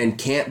 and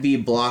can't be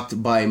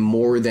blocked by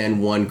more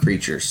than one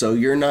creature. So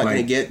you're not going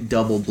to get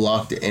double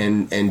blocked,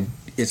 and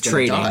it's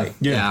going to die.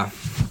 Yeah.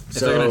 If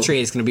they're going to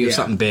trade, it's going to be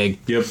something big.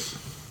 Yep.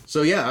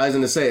 So yeah, I was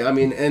going to say, I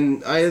mean,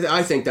 and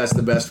I think that's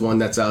the best one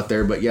that's out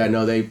there. But yeah,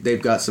 no,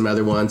 they've got some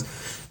other ones.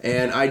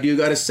 And I do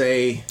got to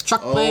say,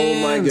 oh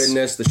my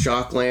goodness, the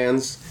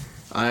Shocklands.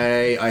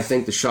 I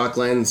think the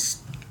Shocklands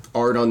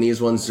art on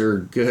these ones are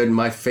good.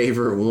 My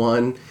favorite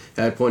one,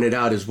 I pointed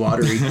out, is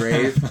Watery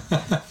Grave.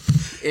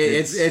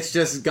 It's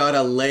just got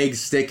a leg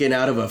sticking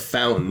out of a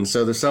fountain.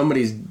 So there's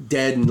somebody's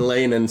dead and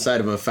laying inside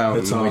of a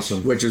fountain. That's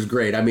awesome. Which is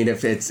great. I mean,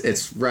 if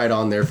it's right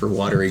on there for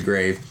Watery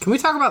Grave. Can we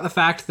talk about the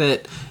fact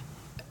that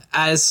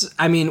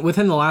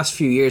within the last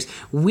few years,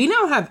 we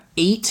now have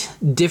 8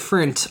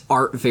 different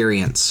art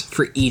variants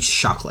for each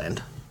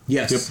Shockland.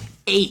 Yes. Yep.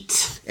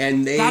 8.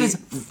 And that is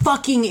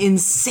fucking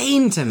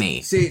insane to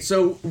me. See,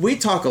 so we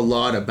talk a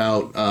lot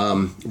about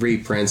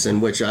reprints, and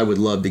which I would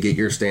love to get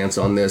your stance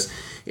on this,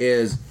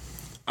 is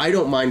I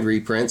don't mind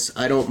reprints.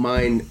 I don't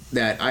mind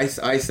that.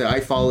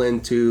 I fall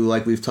into,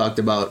 like we've talked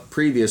about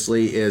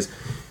previously, is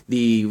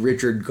the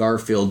Richard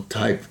Garfield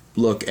type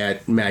look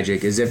at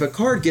Magic, is if a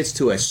card gets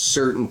to a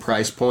certain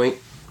price point,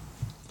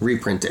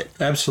 reprint it.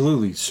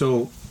 Absolutely.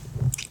 So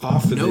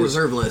off of no this,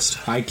 reserve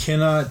list. I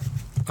cannot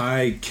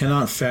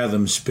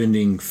fathom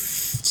spending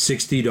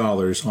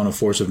 $60 on a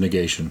Force of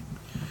Negation.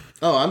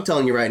 Oh, I'm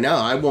telling you right now,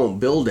 I won't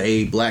build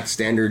a black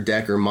standard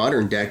deck or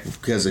modern deck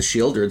because a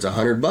Shieldred's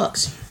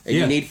 $100, and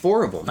you need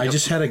 4 of them. I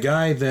just had a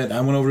guy that I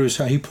went over to his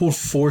house. He pulled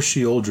 4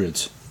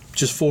 Shieldreds,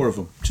 just 4 of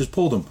them, just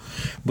pulled them.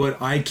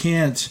 But I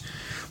can't.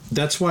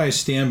 That's why I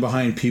stand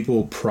behind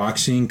people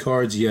proxying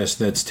cards. Yes,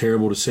 that's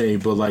terrible to say,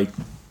 but like,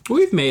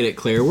 we've made it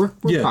clear we're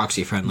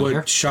proxy friendly but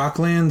here.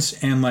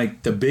 Shocklands and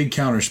like the big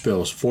counter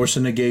spells, Force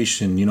of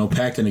Negation,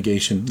 Pact of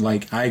Negation.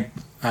 Like I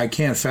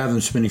can't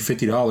fathom spending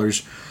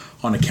 $50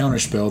 on a counter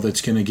spell that's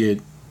going to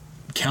get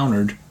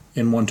countered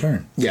in one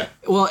turn. Yeah.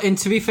 Well, and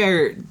to be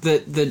fair,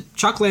 the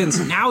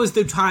Shocklands, now is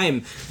the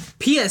time.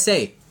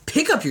 PSA.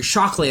 Pick up your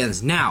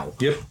Shocklands now.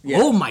 Yep. Yeah.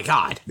 Oh my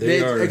god.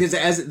 Because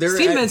as they're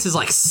Steam Vents is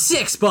like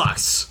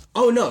 $6.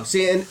 Oh no!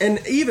 See,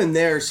 and even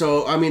there,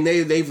 so I mean,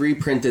 they've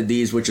reprinted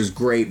these, which is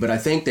great, but I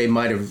think they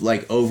might have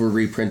like over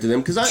reprinted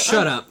them because I'm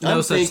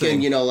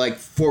thinking, like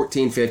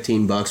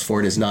 $14-15 for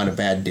it is not a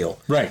bad deal.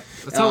 Right.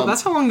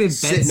 That's how long they've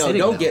been. No,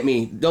 don't get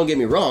me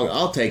wrong.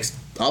 I'll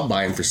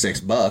buy them for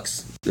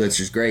 $6. That's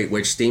just great.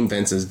 Which Steam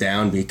Vents is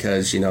down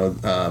because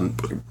Ravnica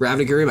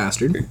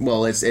Remastered.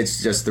 Well, it's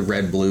just the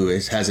red blue.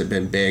 It hasn't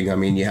been big. I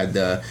mean, you had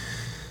the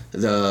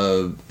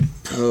Niv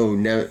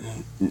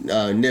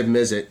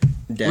Mizzet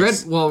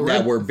decks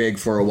that were big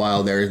for a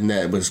while there, and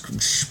that was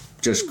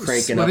just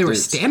cranking up. They were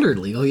standard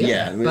legal,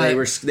 yeah.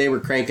 They were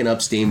cranking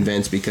up Steam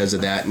Vents because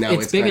of that. Now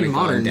it's big kind and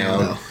of modern down.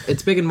 now, though.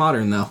 It's big and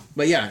modern though.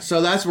 But yeah,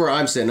 so that's where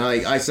I'm sitting.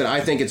 I said I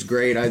think it's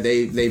great.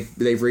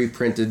 They've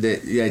reprinted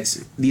it.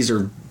 These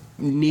are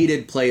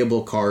needed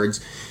playable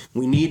cards.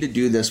 We need to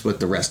do this with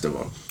the rest of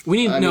them.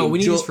 We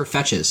need this for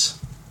fetches.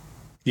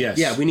 Yes.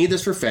 Yeah, we need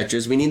this for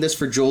fetches. We need this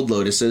for Jeweled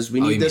Lotuses. We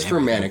need this for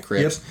Mana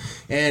Crypts.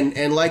 Yep.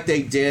 And like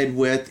they did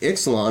with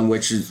Ixalan,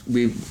 which is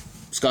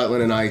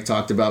Scotland and I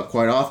talked about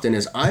quite often,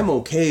 is I'm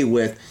okay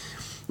with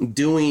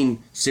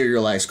doing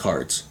serialized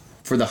cards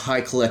for the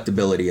high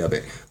collectability of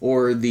it,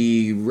 or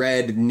the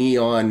red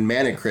neon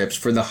Mana Crypts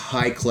for the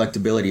high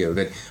collectability of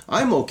it.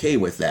 I'm okay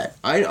with that.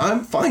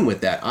 I'm fine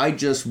with that. I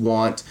just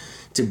want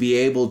to be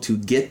able to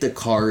get the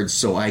cards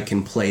so I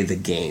can play the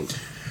game.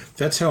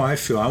 That's how I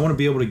feel. I want to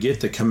be able to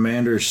get the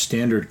Commander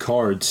standard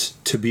cards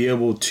to be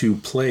able to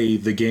play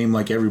the game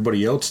like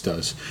everybody else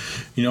does.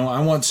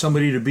 I want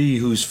somebody to be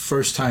who's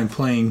first time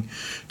playing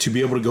to be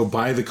able to go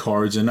buy the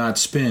cards and not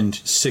spend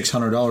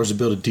 $600 to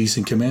build a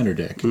decent Commander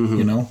deck.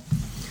 Mm-hmm.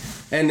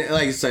 And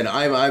like I said,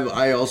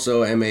 I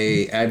also am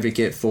a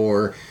advocate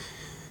for,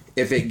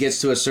 if it gets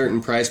to a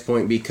certain price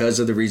point because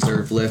of the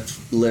reserve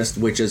list,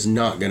 which is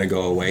not going to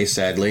go away,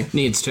 sadly.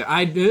 Needs to.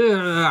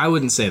 I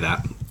wouldn't say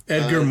that.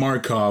 Edgar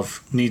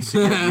Markov needs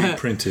to get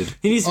reprinted.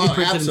 He needs to be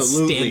printed in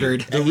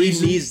standard. He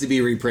needs to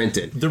be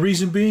reprinted. The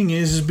reason being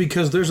is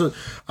because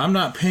I'm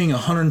not paying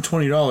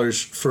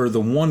 $120 for the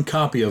one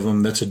copy of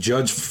him that's a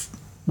judge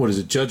what is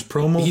it, Judge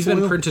promo He's foil?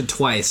 been printed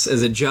twice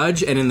as a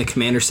Judge and in the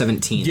Commander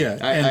 17. Yeah,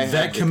 and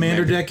that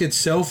Commander deck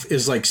itself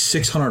is like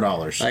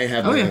 $600. I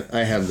have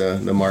I have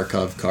the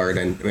Markov card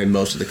and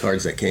most of the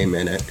cards that came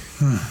in it.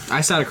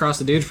 I sat across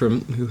the dude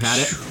from who had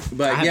it.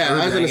 But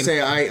I was going to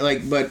say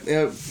like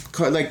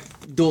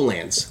dual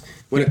lands.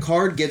 When a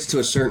card gets to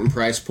a certain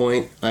price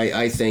point,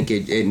 I think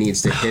it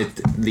needs to hit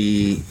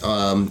the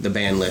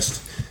ban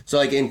list. So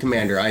like in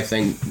Commander, I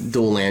think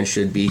dual land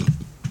should be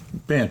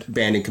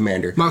banned in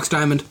Commander. Mox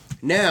Diamond.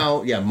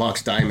 Now,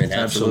 Mox Diamond,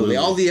 absolutely.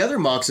 All the other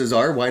Moxes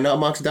are. Why not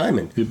Mox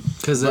Diamond?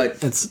 Because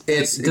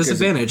it's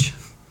disadvantage.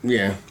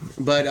 Yeah,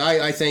 but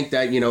I think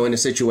that, in a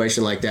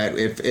situation like that,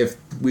 if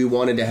we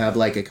wanted to have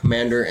like a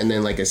Commander and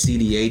then like a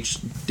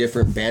CDH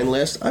different ban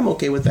list, I'm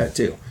okay with that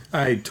too.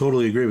 I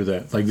totally agree with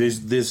that. Like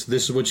this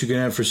is what you can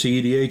have for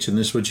CEDH, and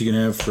this is what you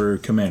can have for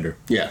Commander.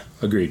 Yeah,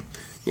 agreed.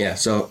 Yeah,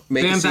 so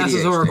make ban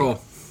passes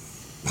Oracle.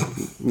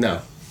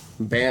 No,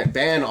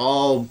 ban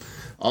all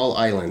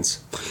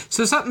islands.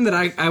 So something that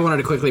I wanted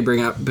to quickly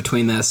bring up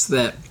between this,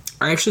 that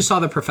I actually saw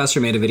the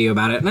professor made a video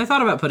about it, and I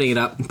thought about putting it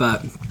up,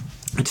 but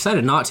I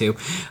decided not to.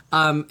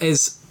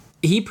 Is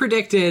he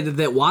predicted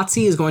that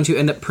WotC is going to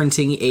end up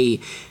printing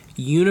a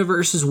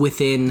Universes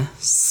Within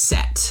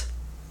set.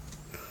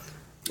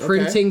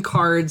 Printing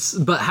cards,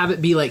 but have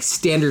it be like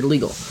standard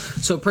legal.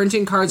 So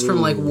printing cards from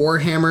like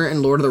Warhammer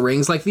and Lord of the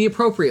Rings, like the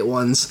appropriate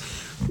ones,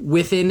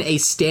 within a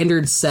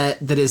standard set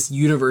that is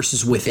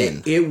Universes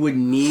Within. It would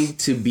need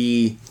to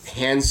be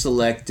hand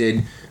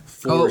selected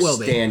for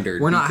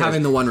standard. We're not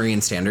having the One Ring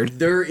in standard.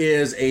 There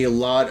is a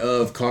lot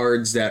of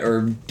cards that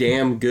are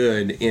damn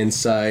good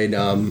inside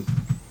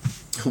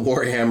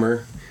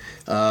Warhammer.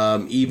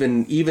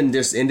 Even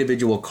just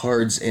individual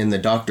cards in the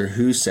Doctor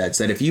Who sets,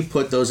 that if you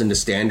put those into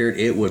standard,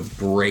 it would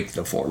break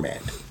the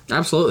format.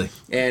 Absolutely.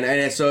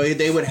 And so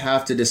they would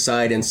have to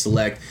decide and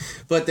select.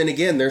 But then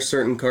again, there's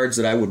certain cards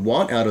that I would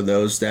want out of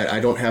those that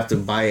I don't have to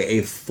buy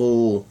a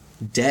full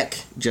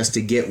deck just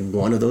to get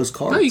one of those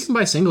cards. No, you can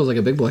buy singles like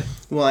a big boy.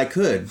 Well, I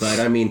could, but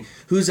I mean,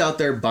 who's out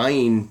there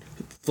buying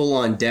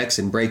full-on decks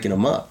and breaking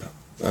them up?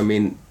 I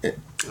mean...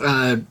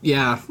 and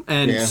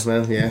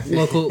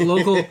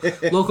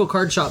local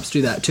card shops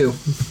do that too.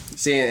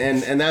 See,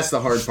 and that's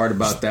the hard part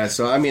about that.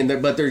 So I mean,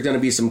 but there's going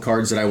to be some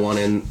cards that I want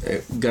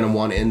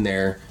in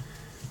there.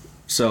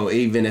 So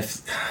even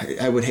if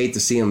I would hate to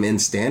see them in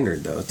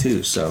standard though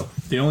too. So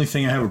the only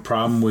thing I have a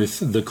problem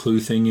with the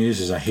clue thing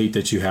is I hate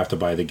that you have to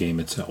buy the game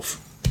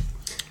itself.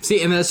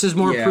 See, and that's just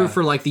more proof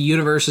for like the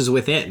Universes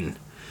Within.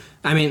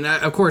 I mean,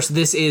 of course,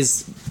 this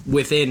is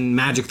within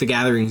Magic the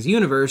Gathering's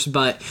universe,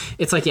 but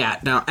it's like,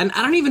 now, and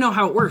I don't even know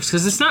how it works,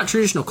 because it's not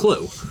traditional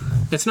Clue.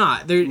 It's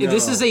not. No.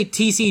 This is a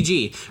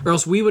TCG, or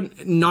else we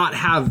would not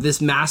have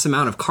this mass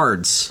amount of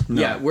cards.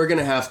 No. Yeah, we're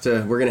gonna have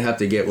to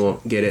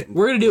get it.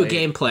 We're gonna do a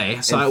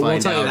gameplay, so I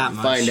won't tell you that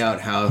much. Find out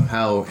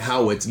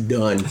how it's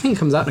done. I think it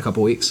comes out in a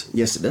couple weeks.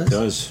 Yes, it does. It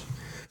does.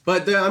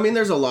 But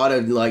there's a lot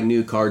of like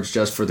new cards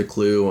just for the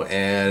Clue,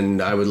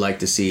 and I would like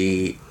to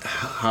see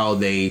how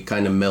they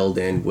kind of meld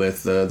in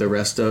with the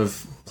rest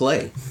of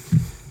play.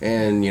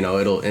 And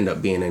it'll end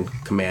up being in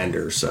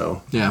Commander.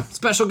 So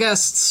special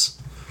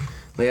guests.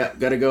 Yeah,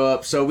 gotta go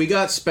up. So we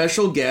got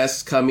special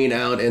guests coming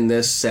out in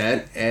this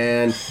set,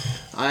 and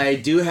I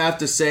do have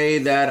to say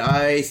that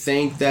I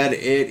think that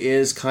it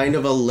is kind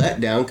of a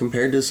letdown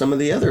compared to some of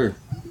the other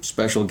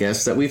special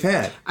guests that we've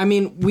had. I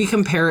mean, we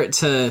compare it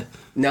to...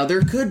 Now,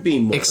 there could be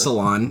more.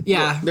 Ixalan.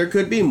 Yeah. There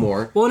could be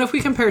more. Well, and if we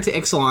compare it to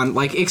Ixalan,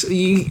 like,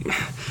 the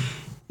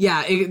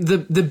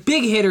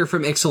big hitter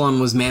from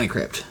Ixalan was Mana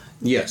Crypt.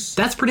 Yes.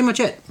 That's pretty much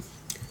it.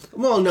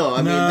 Well, no,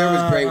 I mean, there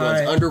was great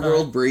ones.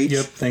 Underworld Breach.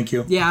 Yep, thank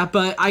you. Yeah,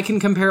 but I can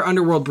compare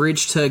Underworld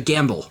Breach to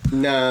Gamble.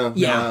 No,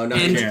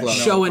 and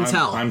Show and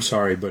Tell. I'm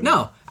sorry, but...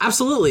 No,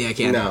 absolutely I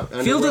can. No.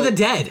 Field of the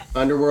Dead.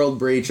 Underworld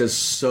Breach is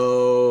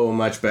so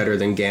much better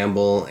than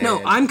Gamble.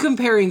 No, I'm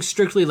comparing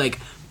strictly, like,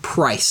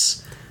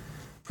 price.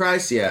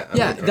 Price, yeah.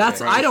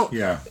 That's... Price. I don't...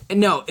 Yeah.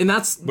 No, and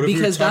that's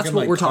because that's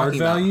what we're talking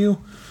about. Value?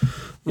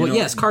 Well,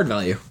 yes, card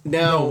value.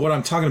 No, what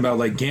I'm talking about,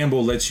 like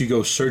Gamble lets you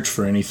go search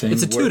for anything.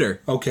 It's a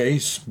tutor. Okay,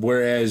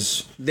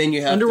 whereas then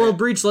you have Underworld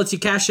Breach lets you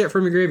cash it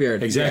from your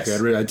graveyard. Exactly.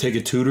 Yes. I'd take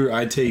a tutor.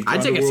 I'd take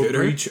Underworld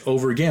Breach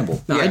over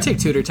Gamble. No, I'd take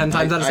tutor 10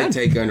 times out of 10. I'd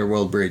take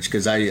Underworld Breach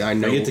because I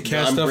know I get to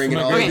cast stuff from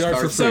my graveyard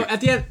for free. So at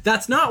the end,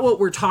 that's not what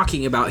we're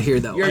talking about here,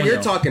 though.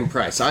 You're talking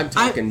price. I'm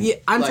talking.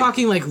 I'm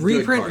talking like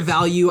reprint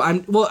value.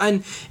 And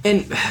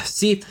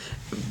see,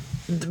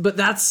 but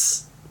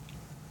that's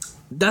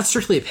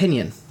strictly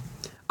opinion.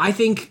 I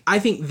think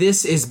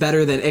this is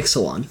better than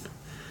Ixalan.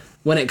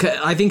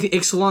 I think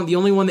Ixalan, the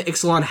only one that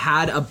Ixalan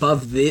had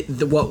above the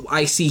what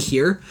I see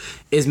here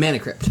is Mana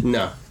Crypt.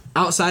 No.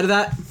 Outside of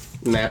that,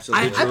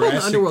 absolutely. I pulled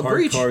the Underworld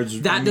Breach.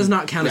 That does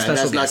not count as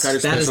special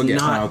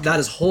guest. That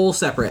is whole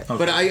separate. Okay.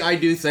 But I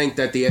do think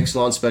that the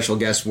Ixalan special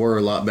guests were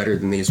a lot better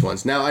than these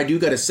ones. Now I do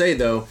got to say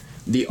though,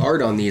 the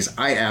art on these,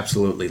 I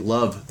absolutely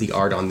love the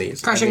art on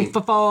these. Crashing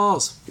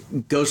Footfalls.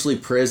 Ghostly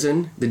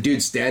Prison. The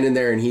dude's standing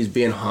there and he's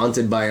being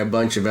haunted by a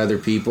bunch of other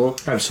people.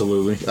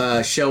 Absolutely.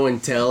 Show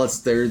and Tell.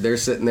 They're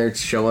sitting there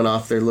showing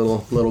off their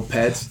little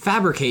pets.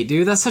 Fabricate,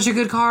 dude. That's such a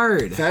good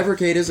card.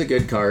 Fabricate is a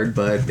good card,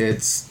 but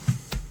it's...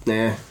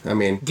 I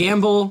mean...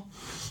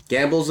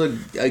 Gamble's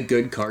a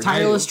good card.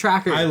 Tireless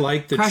Tracker. I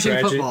like the Crashing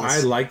tragic. Footfalls. I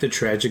like the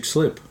tragic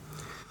slip.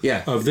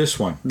 Yeah. Of this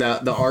one.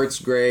 The art's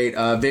great.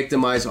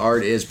 Victimized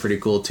art is pretty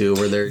cool too.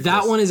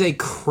 That one is a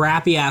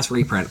crappy ass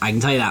reprint. I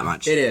can tell you that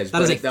much. It is.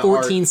 That is a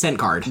 14-cent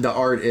card. The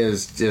art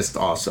is just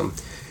awesome.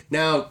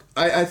 Now,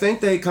 I think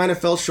they kind of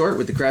fell short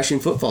with the Crashing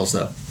Footfalls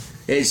though.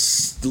 It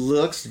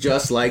looks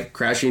just like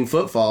Crashing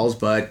Footfalls,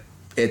 but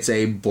it's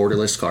a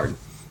borderless card.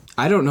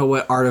 I don't know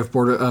what art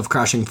of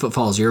Crashing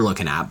Footfalls you're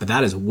looking at, but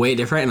that is way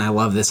different, and I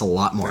love this a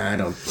lot more. I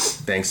don't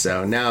think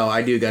so. Now,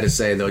 I do got to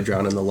say, though,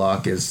 Drown in the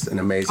Loch is an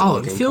amazing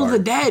looking Field of the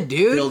Dead,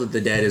 dude. Field of the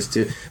Dead is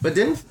too. But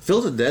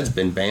Field of the Dead's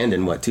been banned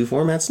in, 2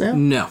 formats now?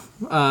 No.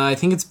 I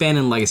think it's banned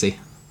in Legacy.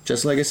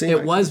 Just Legacy?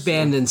 It was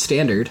banned in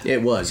Standard.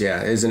 It was,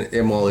 yeah. Isn't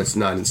it? Well, it's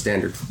not in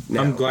Standard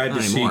now. I'm glad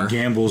to see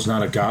Gamble's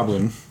not a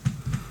goblin.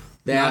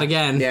 Yeah, not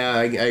again. Yeah,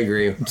 I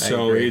agree.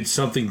 It's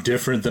something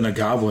different than a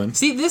goblin.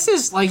 See, this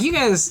is like you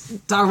guys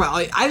talk about.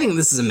 Like, I think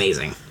this is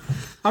amazing.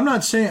 I'm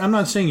not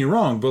saying you're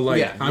wrong, but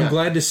I'm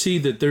glad to see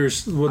that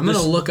there's. I'm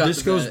gonna look up.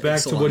 This goes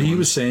back to what he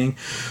was saying.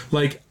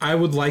 Like, I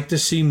would like to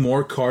see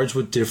more cards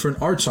with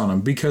different arts on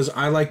them because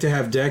I like to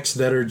have decks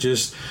that are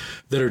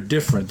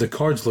different. The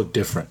cards look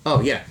different.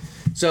 Oh yeah.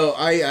 So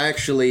I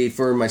actually,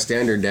 for my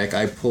standard deck,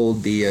 I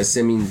pulled the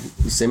Scheming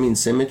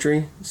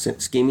Symmetry.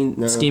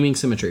 Scheming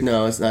Symmetry.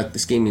 No, it's not the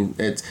Scheming.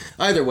 It's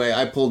either way.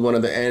 I pulled one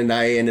of the, and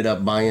I ended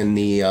up buying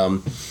the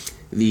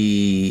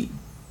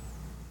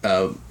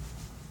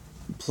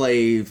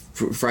play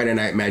Friday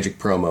Night Magic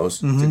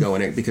promos to go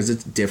in it because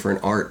it's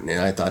different art, and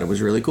I thought it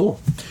was really cool.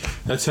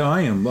 That's how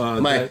I am.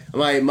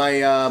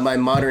 My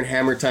modern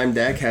Hammer Time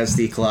deck has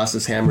the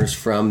Colossus Hammers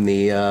from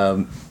the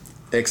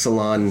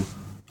Ixalan.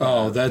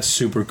 Oh, that's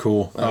super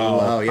cool. Yeah.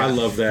 I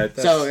love that.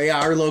 So,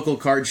 our local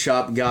card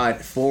shop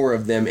got 4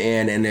 of them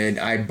in, and then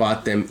I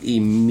bought them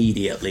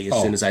immediately as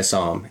soon as I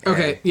saw them.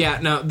 Okay, yeah,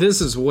 no, this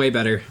is way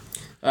better.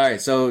 All right,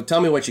 so tell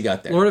me what you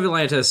got there. Lord of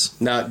Atlantis.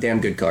 Not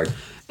damn good card.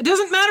 It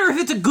doesn't matter if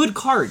it's a good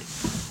card.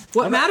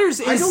 What matters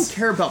is... I don't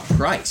care about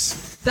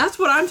price. That's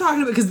what I'm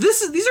talking about, because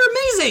these are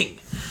amazing.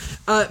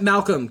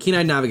 Malcolm,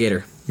 Keen-Eyed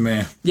Navigator.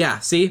 Man. Yeah,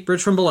 see?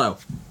 Bridge from Below.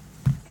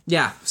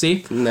 Yeah,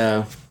 see?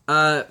 No.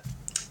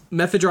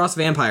 Mephidros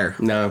Vampire.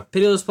 No.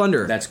 Pitiless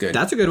Plunder. That's good.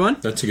 That's a good one.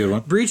 That's a good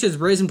one. Breaches,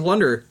 Brazen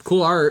Plunder.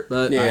 Cool art,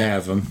 but... Yeah. I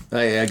have them.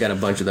 I got a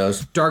bunch of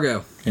those.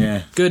 Dargo.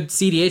 Yeah. Good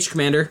CDH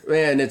commander.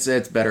 And it's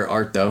better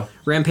art, though.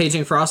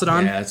 Rampaging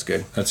Frostodon. Yeah, that's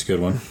good. That's a good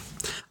one.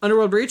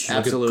 Underworld Breach.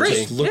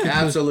 Absolutely. Great.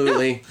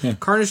 Absolutely. Yeah.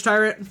 Carnage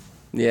Tyrant.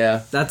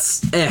 Yeah.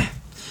 That's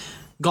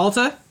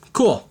Galta.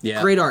 Cool.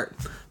 Yeah. Great art.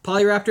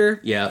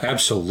 Polyraptor. Yeah.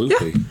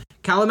 Absolutely. Yeah.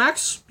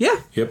 Calamax. Yeah.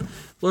 Yep.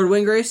 Lord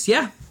Windgrace.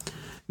 Yeah.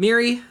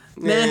 Miri.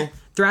 Meh.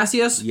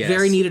 Thrasios. Yes.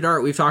 Very needed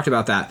art. We've talked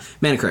about that.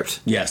 Mana Crypt.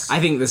 Yes. I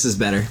think this is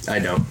better. I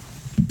don't.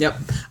 Yep.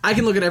 I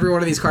can look at every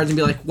one of these cards and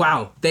be like,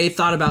 wow, they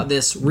thought about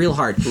this real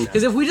hard.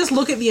 Because if we just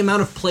look at the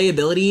amount of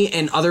playability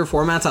in other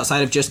formats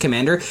outside of just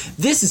Commander,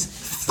 this is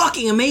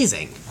fucking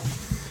amazing.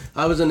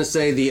 I was going to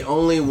say the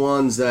only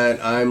ones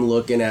that I'm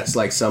looking at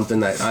like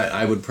something that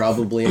I would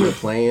probably end up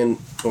playing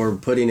or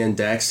putting in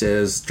decks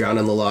is Drown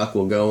in the Loch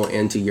will go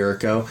into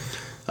Yuriko,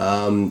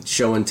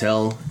 Show and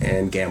Tell,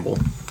 and Gamble.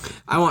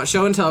 I want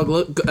Show and Tell,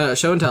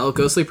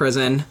 Ghostly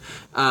Prison.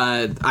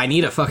 I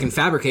need a fucking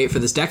Fabricate for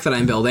this deck that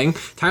I'm building.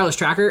 Tireless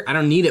Tracker, I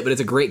don't need it, but it's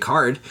a great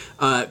card.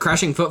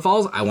 Crashing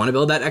Footfalls, I want to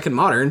build that deck in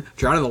Modern.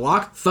 Drown in the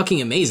Loch,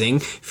 fucking amazing.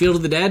 Field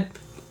of the Dead,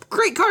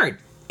 great card.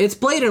 It's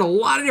played in a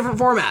lot of different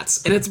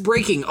formats, and it's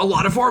breaking a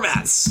lot of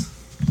formats.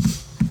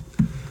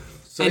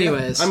 So,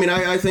 anyways. Yeah. I mean,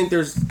 I think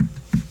there's...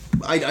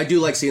 I do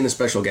like seeing the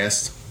special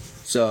guests.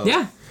 So...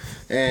 Yeah.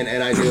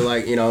 And I do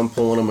like, I'm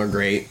pulling them are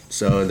great.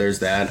 So there's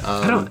that.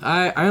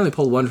 I only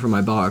pulled one from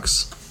my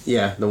box.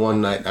 Yeah, the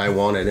one that I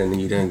wanted, and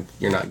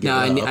you're not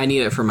getting No, I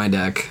need it for my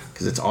deck.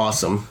 Because it's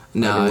awesome.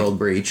 No, World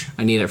Breach.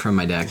 I need it from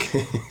my deck.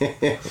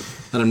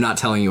 And I'm not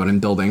telling you what I'm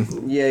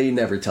building. Yeah, you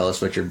never tell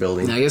us what you're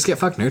building. I guess get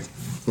fucked, nerd.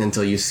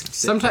 Until you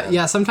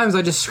sometimes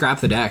I just scrap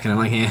the deck, and I'm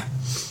like, eh.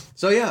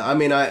 So yeah, I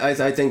mean,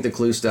 I think the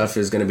Clue stuff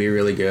is going to be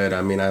really good.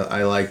 I mean,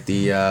 I like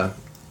the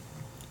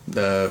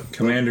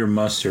Commander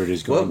Mustard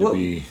is going to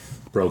be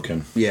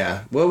broken.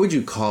 Yeah. What would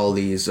you call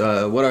these?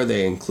 What are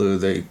they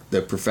include?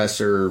 The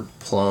Professor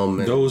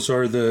Plum. Those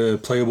are the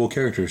playable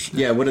characters.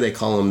 Yeah. What do they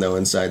call them though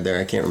inside there?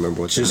 I can't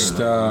remember what.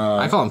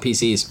 I call them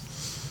PCs.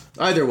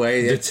 Either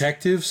way,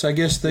 detectives. I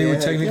guess they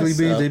would technically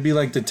be. So. They'd be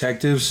like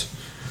detectives.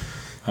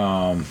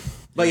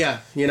 But yeah,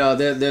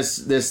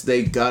 this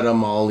they got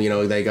them all.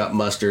 They got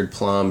Mustard,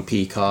 Plum,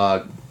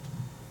 Peacock.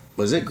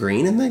 Was it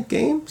green in that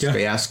game?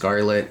 Yeah.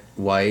 Scarlet,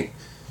 White.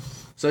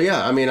 So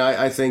yeah, I mean,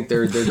 I think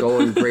they're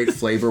going great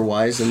flavor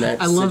wise in that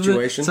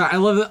situation. I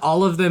love that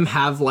all of them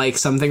have like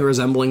something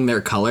resembling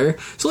their color.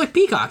 So like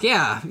peacock,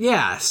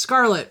 yeah,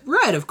 scarlet,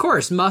 red, of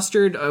course,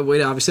 mustard.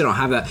 We obviously don't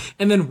have that,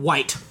 and then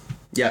white.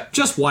 Yeah,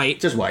 just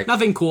white.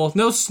 Nothing cool.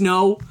 No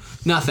snow.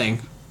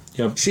 Nothing.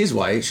 Yep. She's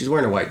white. She's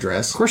wearing a white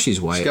dress. Of course she's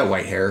white. She's got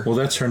white hair. Well,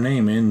 that's her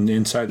name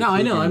inside. No,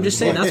 I know. I'm just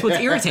saying that's what's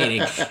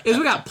irritating. Is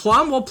we got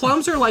plum. Well,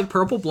 plums are like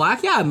purple,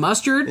 black. Yeah,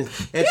 mustard.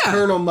 It's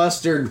Colonel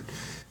Mustard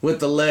with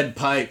the lead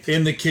pipe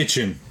in the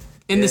kitchen.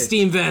 In the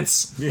steam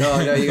vents. No,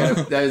 you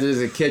got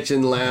there's a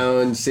kitchen,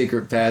 lounge,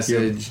 secret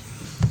passage,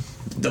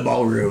 the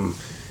ballroom.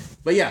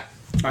 But yeah,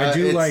 I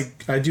do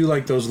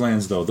like those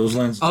lands though. Those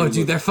lands. Oh,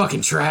 dude, they're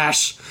fucking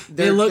trash.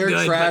 They look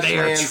good, trash but they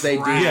are lands.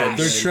 trash. Yeah,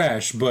 they're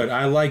trash, but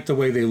I like the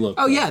way they look.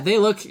 Oh yeah, they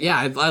look. Yeah,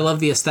 I love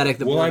the aesthetic.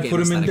 Will I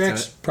put them in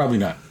decks? Probably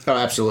not. Oh,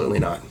 absolutely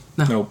not.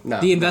 Nope. No.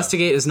 The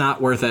investigate is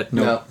not worth it.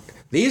 No.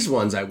 These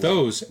ones I would.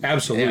 Those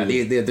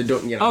absolutely. Yeah, they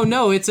don't. You know. Oh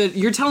no,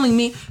 you're telling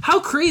me how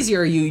crazy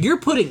are you? You're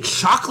putting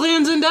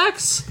shocklands in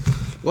decks?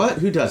 What?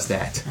 Who does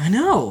that? I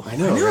know.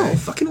 Right?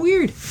 Fucking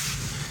weird.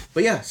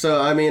 But yeah,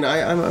 so I mean,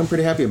 I'm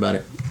pretty happy about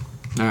it.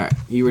 All right,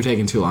 you were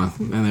taking too long.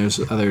 And there's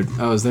other.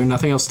 Oh, is there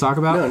nothing else to talk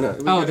about? No.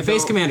 Oh, the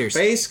face commanders.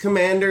 Face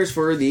commanders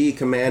for the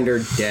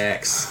commander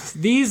decks.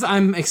 These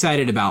I'm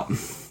excited about.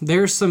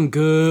 There's some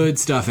good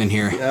stuff in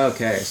here.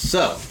 Okay,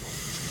 so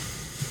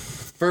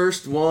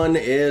first one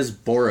is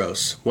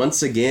Boros.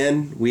 Once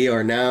again, we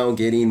are now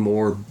getting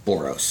more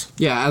Boros.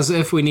 Yeah, as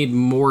if we need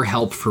more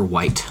help for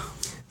white.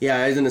 Yeah,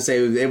 I was going to say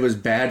it was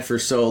bad for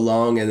so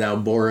long, and now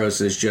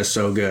Boros is just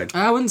so good.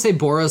 I wouldn't say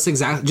Boros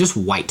exactly, just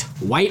white.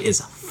 White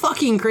is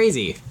fucking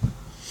crazy.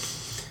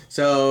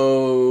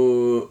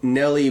 So,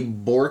 Nelly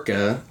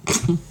Borka.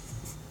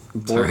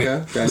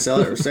 Borka? Did I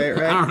say it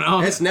right? I don't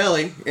know. It's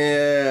Nelly.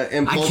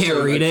 Impulsive I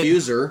can't read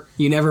Accuser.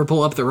 You never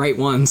pull up the right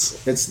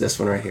ones. It's this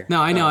one right here.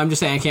 No, I know. I'm just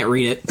saying I can't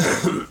read it.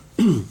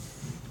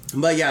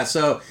 But yeah,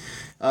 so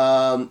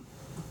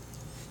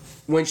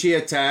when she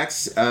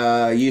attacks,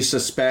 you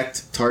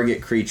suspect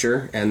target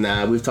creature, and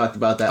we've talked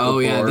about that before. Oh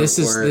yeah, this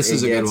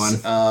is a good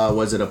one.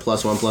 Was it a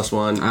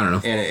 +1/+1? I don't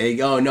know. And it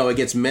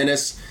gets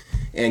menace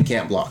and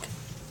can't block.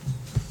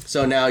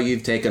 So now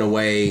you've taken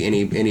away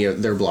any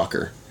of their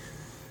blocker.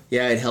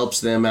 Yeah, it helps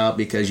them out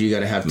because you got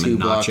to have two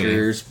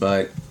blockers,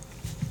 but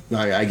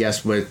I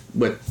guess with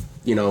they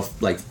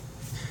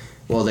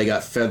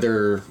got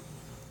Feather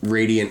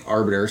Radiant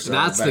Arbiter. So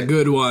that's the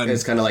good one.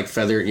 It's kind of like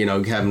feathered,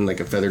 having like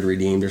a feathered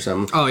redeemed or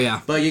something. Oh yeah.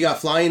 But you got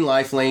Flying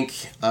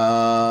Lifelink.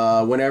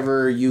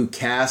 Whenever you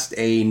cast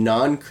a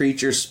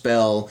non-creature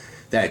spell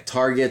that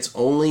targets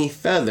only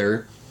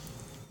Feather,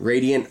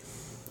 Radiant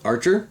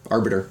Arbiter.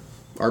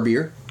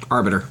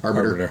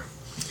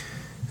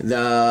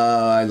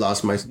 I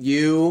lost my.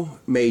 You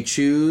may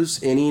choose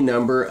any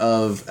number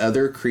of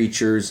other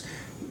creatures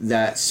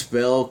that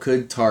spell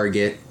could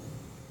target,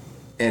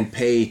 and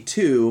pay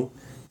 2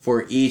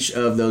 for each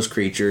of those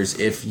creatures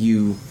if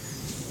you.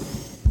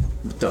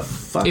 What the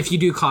fuck? If you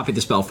do copy the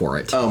spell for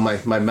it. Oh,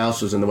 my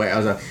mouse was in the way.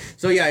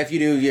 So yeah, if you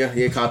do,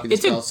 you copy the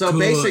spell. So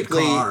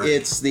basically, card.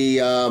 It's the.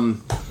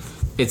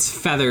 It's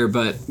Feather,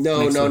 but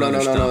no.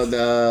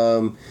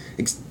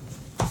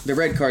 The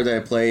red card that I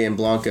play in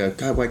Blanca.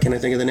 God, why can't I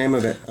think of the name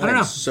of it? I don't know.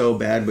 I'm so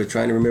bad with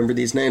trying to remember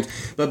these names.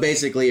 But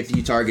basically, if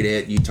you target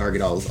it, you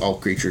target all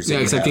creatures. Yeah,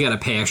 except you got to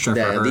pay extra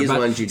for her. These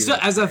ones you do. So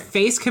as a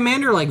face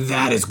commander, like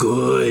that is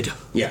good.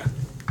 Yeah.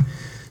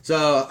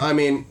 So I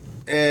mean,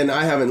 and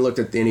I haven't looked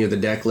at any of the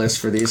deck lists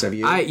for these. Have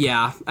you?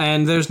 Yeah,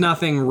 and there's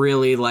nothing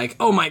really like,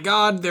 oh my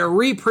god, they're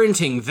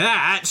reprinting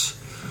that.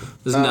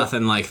 There's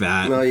nothing like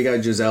that. No, you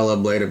got Gisela,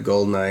 Blade of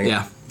Goldeneye.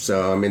 Yeah.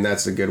 So I mean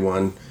that's a good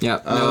one. Yeah.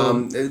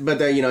 But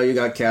then you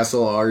got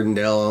Castle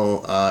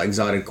Arendelle,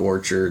 Exotic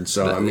Orchard.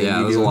 So I mean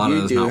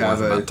you do have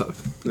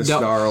the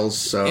Snarls.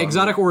 So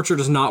Exotic Orchard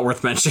is not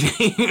worth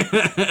mentioning.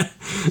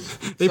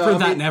 They print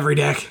that in every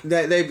deck.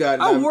 They've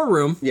got War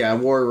Room. Yeah,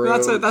 War Room.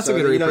 That's a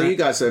good reprint. You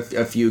got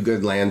a few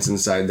good lands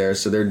inside there,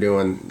 so they're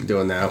doing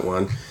that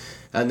one.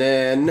 And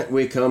then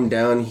we come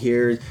down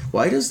here.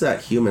 Why does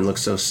that human look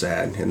so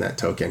sad in that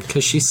token?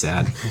 Because she's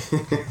sad.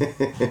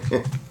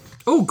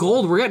 Oh,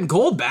 gold. We're getting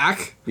gold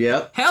back.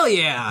 Yep. Hell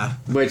yeah.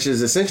 Which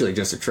is essentially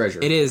just a treasure.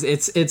 It is.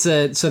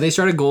 So they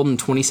started gold in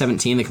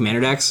 2017, the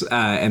commander decks,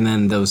 and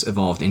then those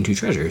evolved into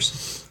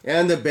treasures.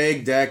 And the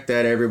big deck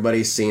that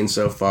everybody's seen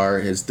so far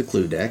is the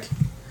Clue deck.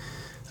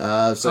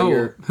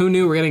 Who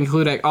knew we're getting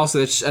Clue deck?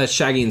 Also, it's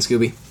Shaggy and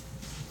Scooby.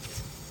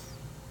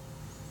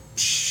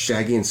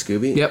 Shaggy and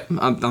Scooby? Yep,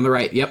 on the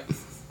right. Yep.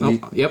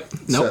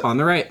 Nope, on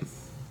the right.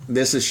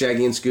 This is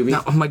Shaggy and Scooby?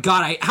 No, oh my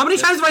god, how many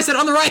times have I said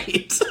on the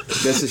right?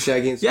 This is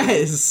Shaggy and Scooby?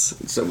 Yes.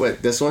 So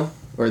what, this one?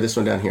 Or this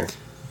one down here?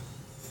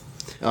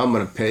 I'm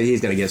going to pay.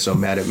 He's going to get so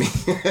mad at me.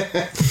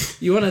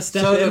 You want to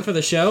step in for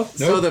the show? Nope.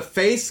 So the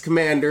face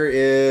commander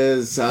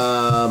is,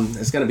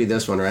 it's going to be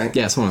this one, right?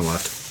 Yeah, it's one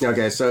left.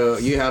 Okay, so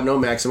you have no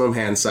maximum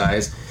hand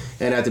size.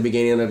 And at the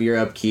beginning of your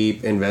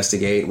upkeep,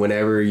 investigate.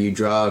 Whenever you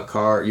draw a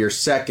card, your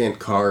second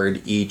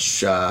card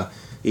each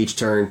each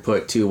turn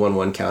put 2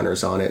 1/1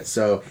 counters on it.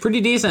 So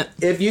Pretty decent.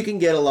 if you can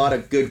get a lot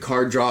of good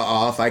card draw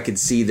off, I could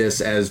see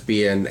this as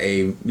being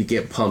you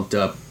get pumped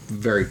up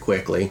very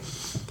quickly.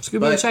 Scooby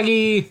But- and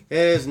Shaggy. It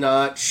is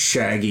not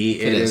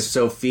Shaggy. It is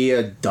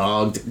Sophia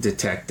Dogged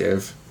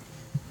Detective.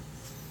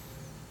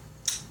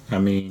 I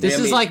mean, This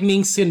is like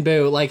Minx and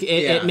Boo. Like,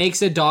 it Yeah.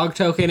 makes a dog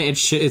token.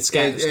 It's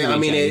got Scooby I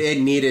and mean, Shaggy.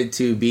 it needed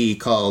to be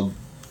called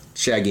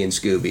Shaggy and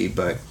Scooby,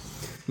 but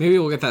Maybe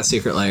we'll get that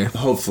secret layer.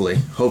 hopefully,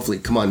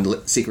 come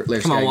on, Secret Lair.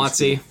 Come on,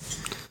 Shaggy and Watsy.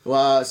 Scooby.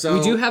 Well, so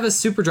We do have a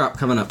super drop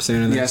coming up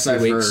soon in the next yes,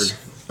 few I've weeks.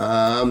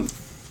 heard.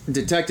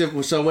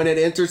 Detective. So when it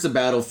enters the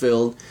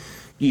battlefield,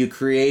 you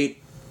create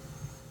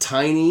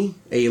Tiny,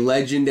 a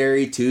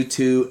legendary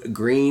 2/2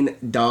 green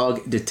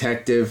dog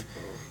detective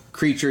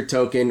creature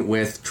token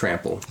with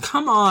trample.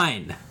 Come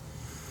on.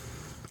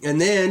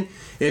 And then,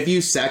 if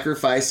you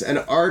sacrifice an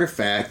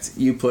artifact,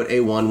 you put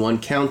a 1/1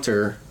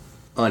 counter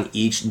on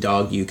each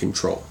dog you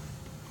control.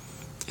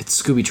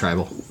 It's Scooby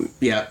Tribal.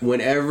 Yeah,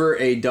 whenever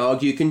a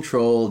dog you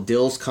control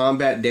deals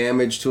combat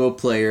damage to a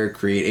player,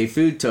 create a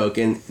food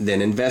token, then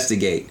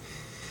investigate.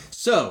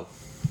 So,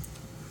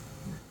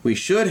 we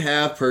should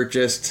have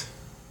purchased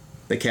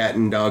the cat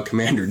and dog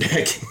commander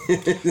deck.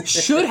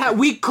 Should have.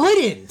 We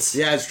couldn't.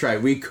 Yeah, that's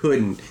right. We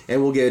couldn't.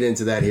 And we'll get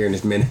into that here in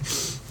a minute.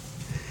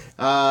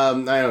 I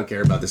don't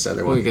care about this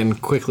other one. We can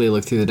quickly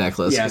look through the deck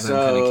list. Yeah, 'cause I'm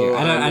kinda so, curious.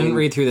 I I didn't mean-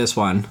 read through this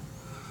one.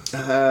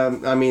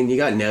 I mean, you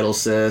got Nettle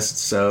Cyst,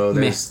 so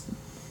there's...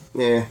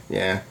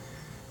 Yeah.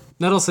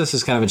 Nettlecyst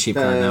is kind of a cheap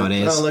card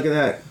nowadays. Oh, look at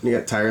that. You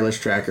got Tireless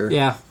Tracker.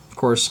 Yeah, of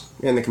course.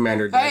 And the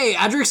commander deck. Hey,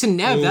 Adrix and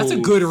Nev, that's a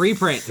Ooh, good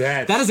reprint.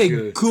 that's That is a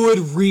good.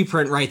 good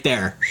reprint right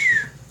there.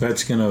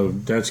 that's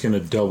gonna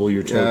double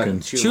your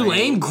tokens.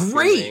 Tulane,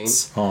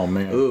 great. Oh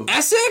man. Ooh.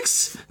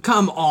 Essex,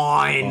 come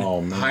on,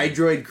 Oh man.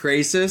 Hydroid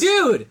Krasis.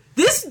 dude.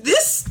 This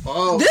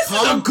Oh, is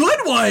a good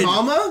one.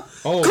 Comma?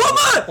 Oh, Come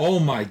on! Oh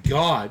my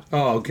god.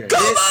 Oh okay.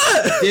 Come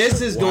on! This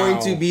is going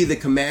Wow. to be the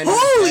commander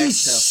Holy deck to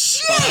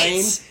shit!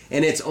 find,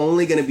 and it's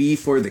only going to be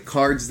for the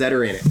cards that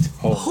are in it.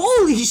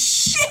 Holy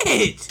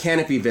shit!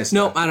 Canopy Vista.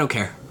 No, I don't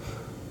care.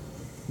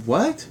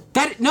 What?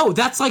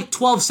 That's like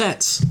 12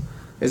 cents.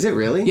 Is it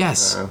really?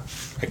 Yes.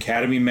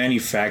 Academy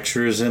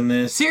manufacturers in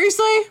this.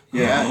 Seriously?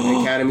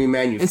 Yeah, Academy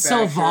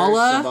Manufacturer.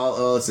 Selvala?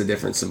 Oh, it's a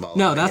different Selvala.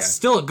 No, that's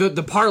still a good.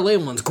 The parlay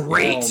one's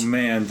great. Oh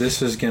man,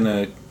 this is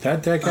gonna.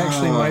 That deck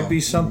actually might be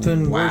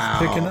something wow.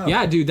 worth picking up.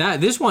 Yeah, dude.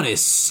 This one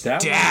is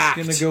That stacked.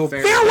 one's gonna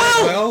go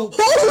Farewell!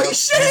 Holy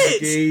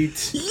shit!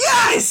 Gate.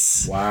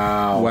 Yes!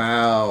 Wow.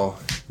 Wow.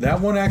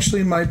 That one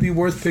actually might be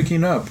worth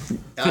picking up.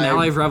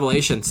 Finale of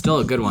Revelation, still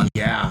a good one.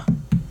 Yeah.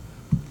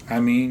 I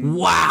mean,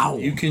 Wow.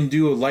 you can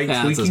do a light Yeah,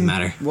 that tweaking. doesn't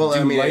matter. Well, do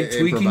I mean, light it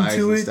tweaking provides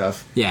to and it.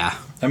 stuff. Yeah.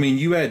 I mean,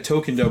 you add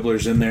token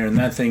doublers in there, and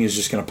that thing is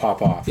just gonna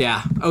pop off.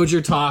 Yeah.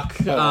 Ogier Talk.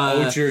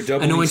 Ogier,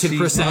 WC. Anointed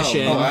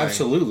Procession. Oh,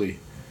 absolutely.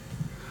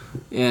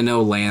 Yeah,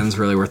 no lands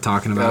really worth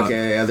talking about.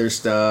 Okay, other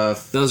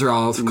stuff. Those are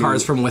all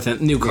cards from within.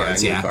 New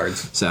cards, new yeah.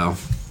 cards. So,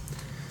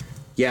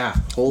 Yeah.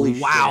 Holy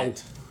Wow.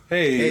 shit.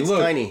 Hey, It's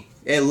look. tiny.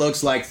 It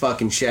looks like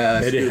fucking It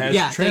has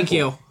yeah, thank trample.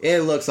 you.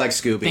 It looks like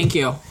Scooby. Thank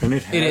you. And it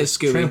It has is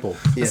Scooby. trample.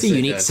 That's Yes, a it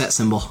unique does. set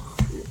symbol.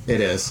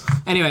 It is.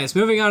 Anyways,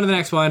 moving on to the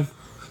next one.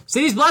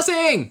 City's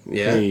Blessing!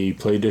 Yeah. Hey,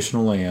 play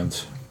additional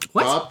lands.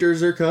 What?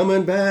 Opters are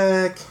coming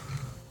back.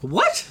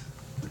 What?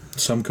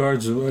 Some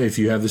cards, if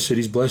you have the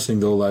city's blessing,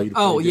 they'll allow you to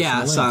play Oh,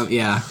 additional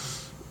yeah, lands.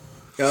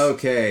 yeah.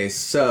 Okay,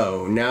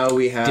 so now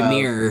we have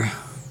Demir.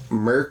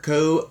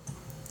 Mirko,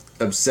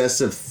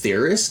 Obsessive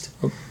Theorist.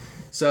 Oh.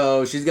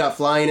 So she's got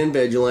Flying and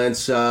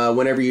Vigilance.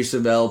 Whenever you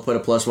Seville, put a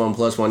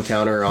 +1/+1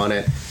 counter on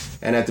it.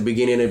 And at the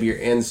beginning of your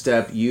end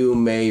step, you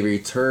may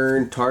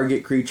return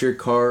target creature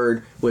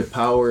card with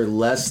power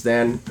less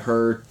than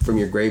her from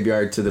your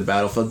graveyard to the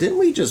battlefield. Didn't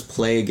we just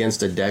play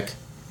against a deck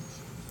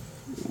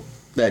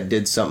that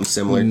did something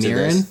similar to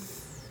Mirren?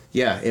 this?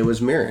 Yeah, it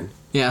was Mirren.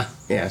 Yeah.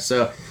 Yeah,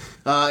 so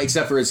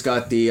except for it's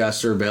got the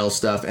Surveil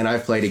stuff, and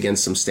I've played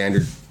against some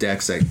standard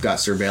decks that got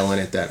Surveil in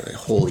it that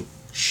holy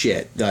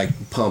shit,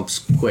 like pumps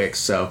quick.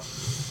 So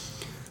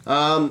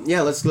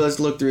yeah, let's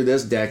look through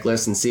this deck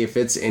list and see if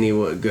it's any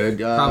good.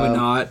 Probably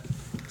not.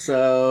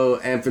 So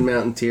Amphin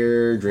Mountain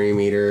Tier, Dream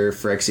Eater,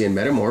 Phyrexian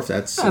Metamorph.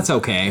 That's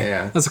okay.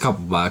 Yeah. That's a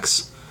couple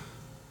bucks.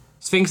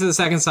 Sphinx of the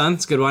Second Sun.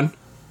 It's a good one.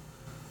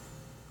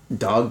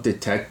 Dog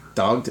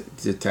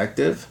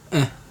Detective.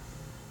 Eh.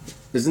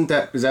 Is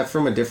that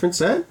from a different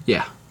set?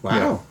 Yeah.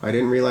 Wow, I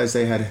didn't realize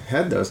they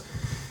had those.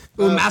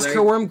 Ooh,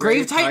 Massacre Worm,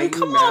 Grave Titan,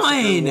 come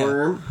on!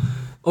 Worm,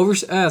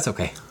 That's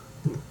okay.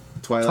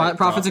 Twilight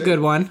Prophet's a good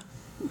one.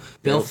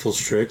 Bill, Baleful's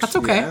Tricks. that's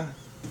okay. Yeah.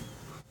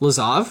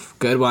 Lazov,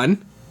 good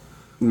one.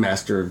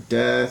 Master of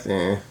Death.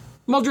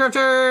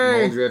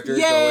 Muldrifter! Muldrifter's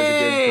Yay! always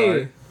a good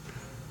card.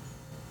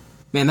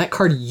 Man, that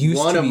card used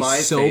One to of be my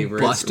so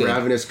favorites, busted.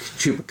 Ravenous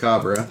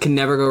Chupacabra. Can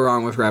never go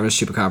wrong with Ravenous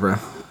Chupacabra.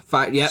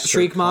 Yep,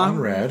 Shriek Maw.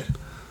 Conrad.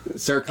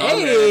 Sir Conrad.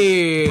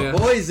 Hey!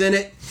 Boys in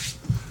it.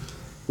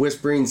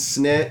 Whispering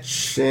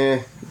Snitch.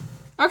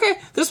 Okay,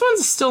 this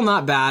one's still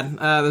not bad.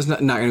 There's not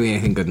going to be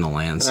anything good in the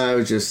lands. I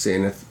was just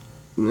saying if.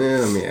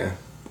 Yeah.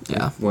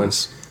 Yeah.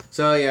 Once.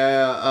 So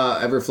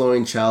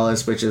Everflowing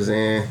Chalice, which is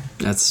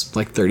That's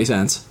like 30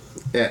 cents.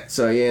 Yeah,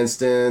 so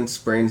instance,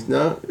 brains,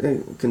 no,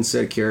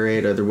 consider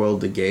curate,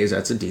 Otherworldly Gaze,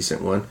 that's a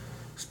decent one.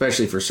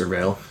 Especially for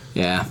Surveil.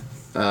 Yeah.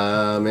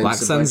 And Black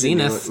Sun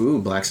Zenith.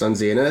 Black Sun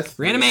Zenith.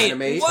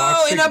 Reanimate. Whoa,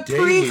 Toxic in a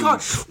pre-con.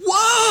 Deluge.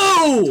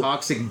 Whoa!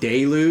 Toxic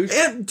Deluge.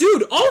 And,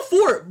 dude, all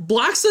four.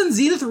 Black Sun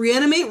Zenith,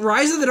 Reanimate,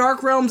 Rise of the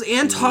Dark Realms,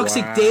 and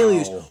Toxic Wow.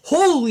 Deluge.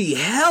 Holy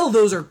hell,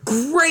 those are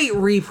great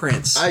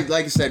reprints. Like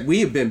I said, we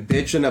have been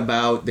bitching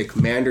about the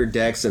Commander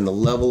decks and the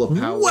level of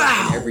power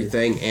Wow. and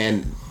everything,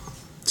 and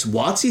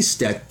WotC's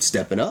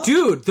stepping up.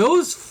 Dude,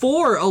 those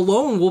four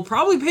alone will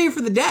probably pay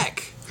for the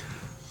deck.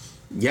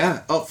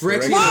 Yeah. Oh,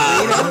 Phyrexian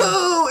Arena,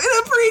 Whoa! In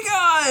a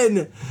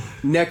precon!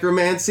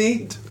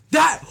 Necromancy.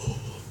 That.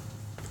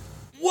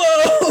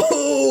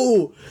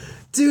 Whoa!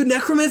 Dude,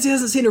 Necromancy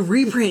hasn't seen a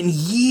reprint in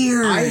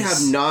years. I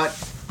have not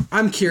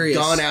I'm curious.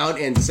 gone out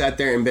and sat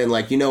there and been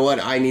like, you know what?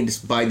 I need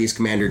to buy these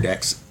Commander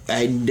decks.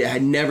 I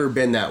had never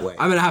been that way.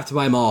 I'm gonna have to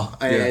buy them all.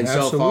 And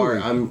so far,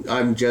 absolutely.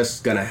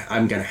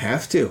 I'm gonna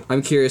have to.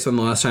 I'm curious when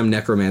the last time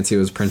Necromancy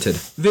was printed.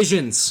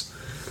 Visions.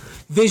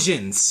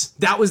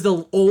 That was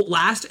the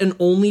last and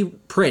only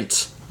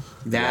print.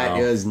 That Wow.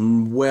 is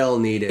well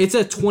needed. It's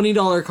a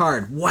 $20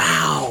 card.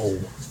 Wow.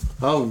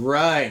 All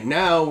right,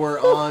 now we're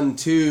on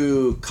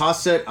to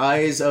Cosset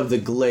Eyes of the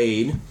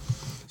Glade.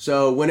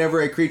 So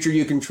whenever a creature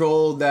you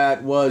control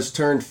that was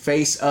turned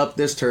face up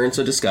this turn,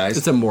 so disguised,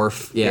 It's a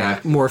morph. Yeah.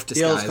 Morph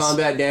disguise. deals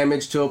combat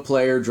damage to a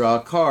player, draw a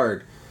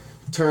card.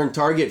 Turn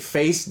target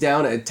face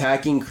down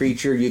attacking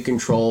creature you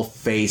control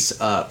face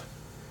up.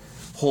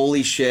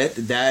 Holy shit!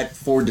 That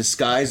for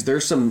disguise,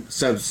 there's some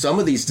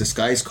of these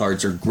disguise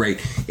cards are great.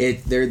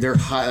 They're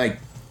high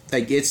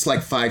like it's like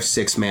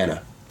 5-6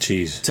 mana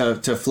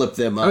Jeez. to flip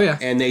them up. Oh, yeah.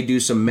 And they do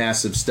some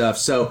massive stuff.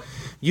 So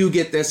you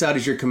get this out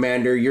as your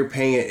commander.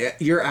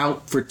 You're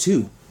out for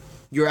 2.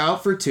 You're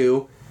out for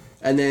 2,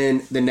 and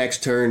then the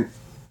next turn,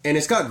 and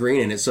it's got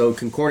green in it. So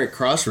Concordant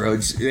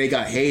Crossroads, they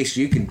got haste.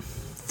 You can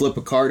flip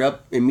a card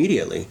up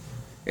immediately.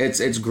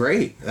 It's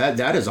great.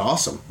 That is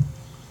awesome.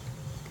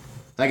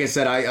 Like I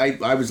said,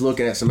 I was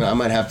looking at some. I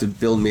might have to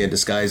build me a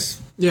disguise.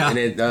 Yeah.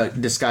 And a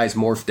disguise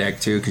morph deck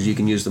too, because you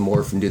can use the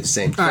morph and do the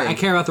same thing. All right, I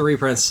care about the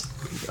reprints.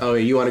 Oh,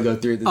 you want to go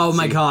through? Oh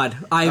my god.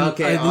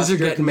 Okay, these are Oscar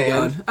getting me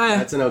going. Command.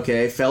 That's an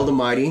okay.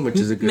 Feldamighty, which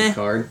is a good Meh.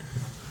 card.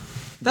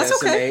 That's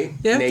okay.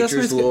 Decimate, Yeah, Nature's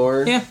Decimate's good.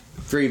 Lore. Yeah.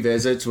 3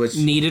 visits, which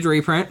Needed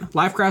reprint.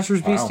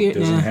 Lifecrafter's Wow, Bestiate.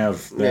 doesn't Nah.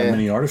 have that Yeah.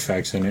 many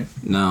artifacts in it.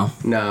 No.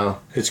 no.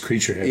 It's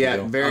creature heavy. Yeah,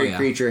 though. very Oh, yeah.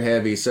 creature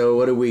heavy. So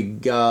what do we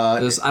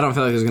got? I don't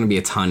feel like there's going to be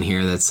a ton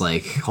here that's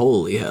like,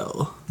 holy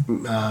hell.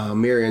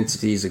 Mirror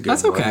Entity is a good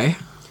That's one. okay.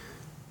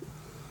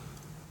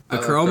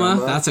 Acroma,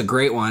 Acroma. that's a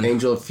great one.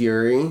 Angel of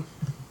Fury.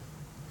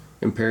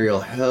 Imperial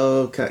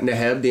Hell.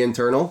 Neheb, the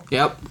Internal.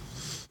 Yep.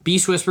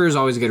 Beast Whisperer is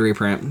always a good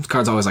reprint. This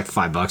card's always like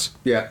 $5.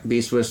 Yeah,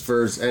 Beast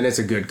Whispers, and it's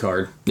a good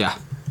card. Yeah.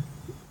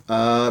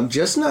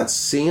 Just not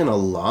seeing a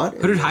lot.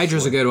 in Hooded this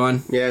Hydra's a one. good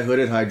one. Yeah,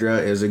 Hooded Hydra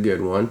is a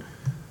good one.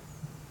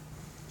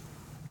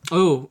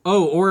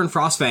 Orin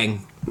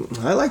Frostfang.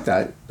 I like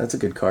that. That's a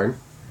good card.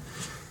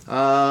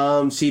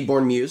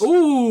 Seedborn Muse.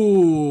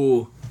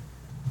 Ooh.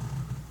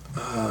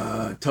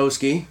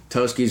 Toski.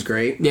 Toski's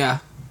great. Yeah.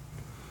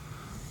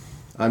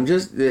 I'm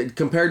just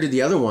compared to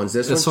the other ones.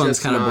 This This one's one's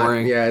just kind of not-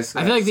 boring. Yeah, it's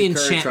I feel like the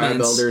current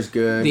enchantments. Tribuilder's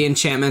good. The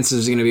enchantments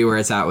is going to be where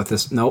it's at with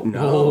this. Nope. No.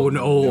 Oh,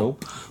 no.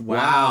 Nope.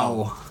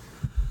 Wow.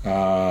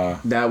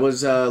 that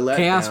was let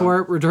Chaos down.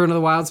 Warp, Return of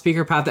the Wild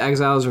Speaker, Path to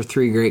Exiles are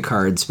 3 great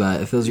cards,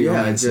 but if those are your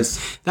Yeah, only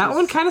that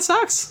one kind of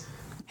sucks.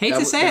 Hate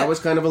to say that it. was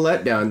kind of a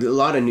letdown. A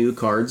lot of new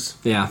cards,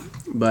 Yeah.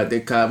 but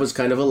that was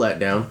kind of a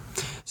letdown.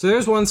 So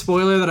there's one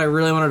spoiler that I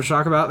really wanted to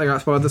talk about that got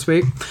spoiled this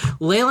week.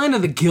 Leyline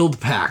of the Guild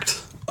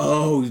Pact.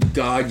 Oh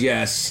God,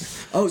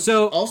 yes. Oh,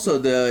 So- also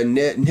the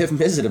Niv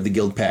Mizzet of the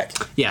Guild Pack.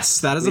 Yes,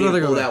 that is We need to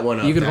another pull good that one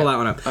up. You can pull that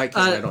one up. I can't,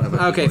 I don't have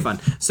a Okay, fun.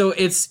 So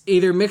it's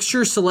either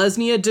mixture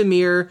Selesnya,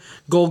 Dimir,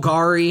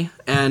 Golgari,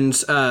 and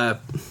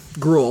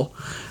Gruul.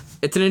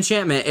 It's an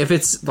enchantment. If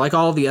it's like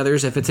all of the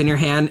others, if it's in your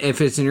hand,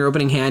 if it's in your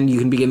opening hand, you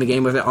can begin the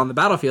game with it on the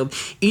battlefield.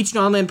 Each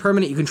non-land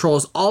permanent you control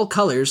is all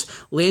colors.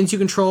 Lands you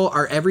control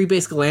are every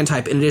basic land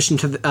type in addition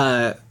to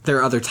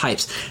their other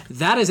types.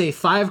 That is a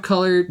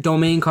 5-color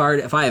domain card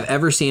if I have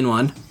ever seen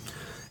one.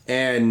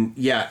 And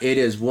yeah, it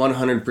is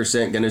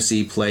 100% going to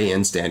see play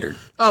in Standard.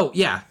 Oh,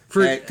 yeah.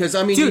 Because,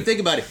 I mean, Dude. you think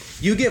about it.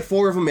 You get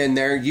 4 of them in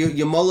there.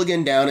 You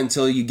mulligan down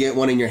until you get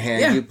one in your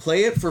hand. Yeah. You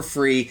play it for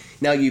free.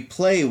 Now you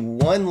play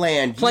one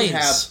land. Plains. You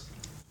have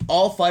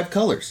all 5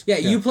 colors. Yeah,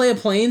 you play a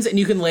Plains and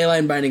you can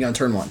Leyline Binding on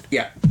turn 1.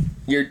 Yeah.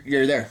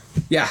 You're there.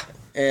 Yeah.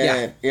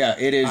 And yeah,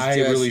 it is I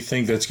just... really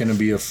think that's going to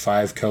be a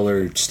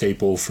 5-color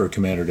staple for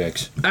commander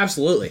decks.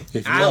 Absolutely.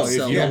 If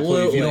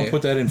you don't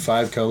put that in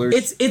 5 colors,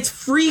 It's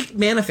free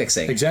mana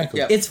fixing. exactly.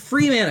 Yeah. It's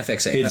free mana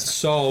fixing. It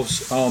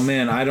solves. Oh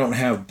man, I don't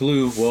have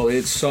blue. Well,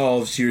 it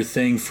solves your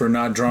thing for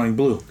not drawing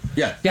blue.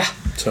 Yeah. yeah.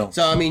 So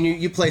So, I mean,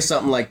 you play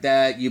something like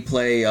that. You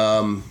play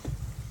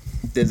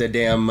the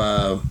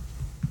damn...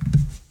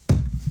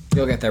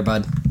 You'll get there,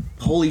 bud.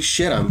 holy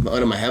shit, am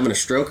I having a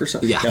stroke or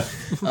something? Yeah.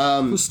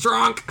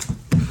 Strong.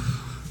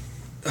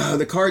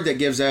 The card that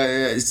gives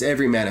it's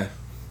every mana.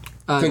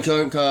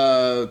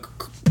 The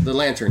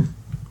Lantern.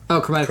 Oh,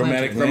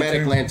 Chromatic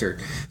Lantern.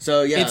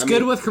 So yeah, it's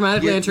good with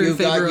Chromatic Lantern. You've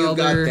got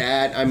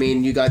that. I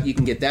mean, you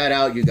can get that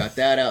out. You got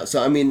that out.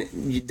 So I mean,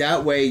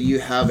 that way you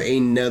have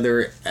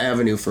another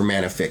avenue for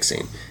mana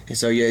fixing.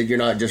 So you're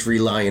not just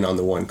relying on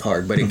the one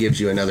card, but it gives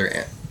you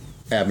another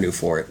avenue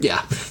for it.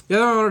 Yeah. The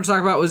other one I wanted to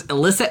talk about was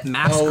Illicit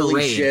Masquerade.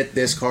 Holy shit,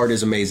 this card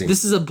is amazing.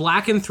 This is a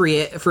black and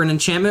 3 for an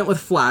enchantment with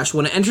flash.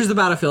 When it enters the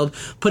battlefield,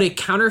 put a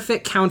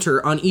counterfeit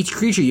counter on each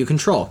creature you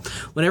control.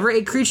 Whenever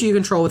a creature you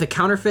control with a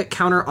counterfeit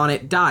counter on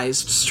it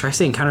dies, just try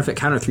saying counterfeit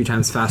counter 3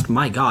 times fast,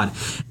 my god,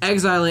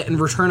 exile it and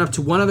return up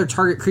to one other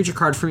target creature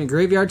card from your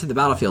graveyard to the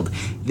battlefield.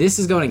 This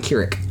is going to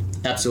Keurig.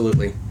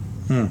 Absolutely.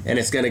 And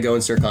it's going to go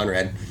in Sir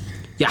Conrad.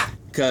 Yeah.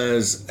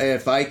 Because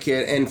if I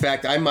can, in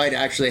fact, I might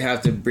actually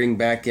have to bring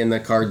back in the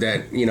card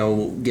that,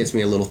 gets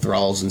me a little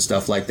thralls and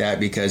stuff like that.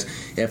 Because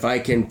if I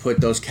can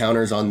put those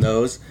counters on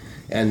those,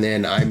 and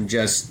then I'm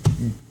just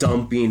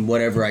dumping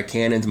whatever I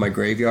can into my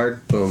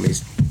graveyard, boom,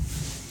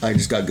 I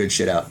just got good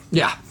shit out.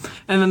 Yeah.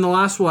 And then the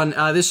last one,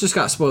 this just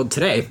got spoiled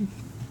today.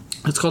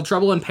 It's called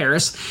Trouble in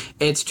Paris.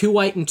 It's 2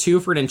 white and 2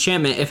 for an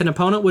enchantment. If an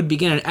opponent would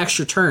begin an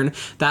extra turn,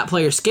 that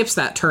player skips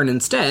that turn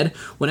instead.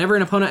 Whenever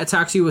an opponent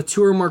attacks you with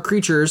 2 or more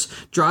creatures,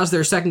 draws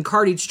their second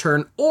card each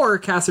turn, or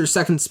casts their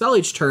second spell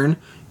each turn,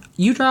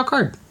 you draw a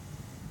card.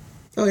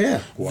 Oh,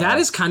 yeah. Wow. That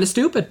is kind of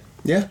stupid.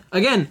 Yeah.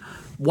 Again,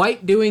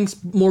 white doing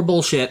more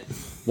bullshit.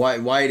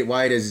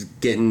 White is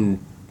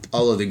getting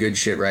all of the good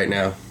shit right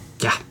now.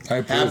 Yeah. I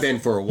approve. Have been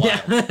for a while.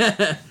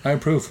 Yeah. I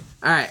approve.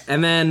 All right,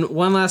 and then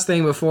one last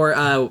thing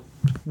before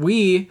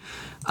we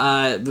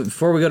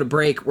go to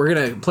break, we're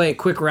going to play a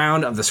quick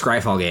round of the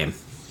Scryfall game.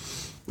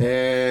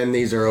 And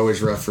these are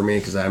always rough for me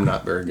because I'm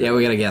not very good. Yeah,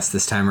 we got to guess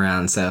this time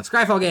around, so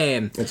Scryfall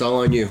game. It's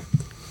all on you.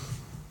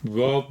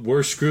 Well,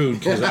 we're screwed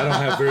because I don't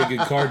have very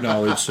good card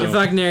knowledge. So. You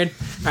fucking nerd.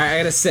 All right, I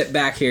got to sit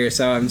back here,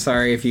 so I'm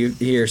sorry if you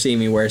hear or see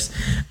me worse.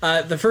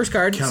 The first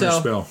card,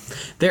 Counterspell.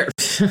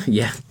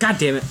 Yeah, god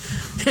damn it.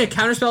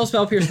 Counterspell,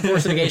 Spell Pierce,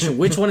 Force Negation.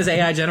 Which one is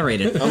AI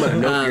generated? I'm going to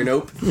nope your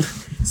nope.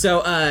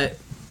 So,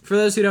 for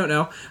those who don't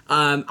know,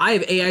 I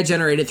have AI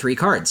generated 3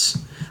 cards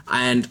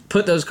and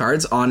put those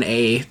cards on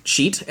a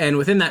sheet, and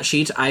within that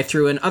sheet I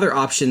threw in other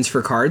options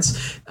for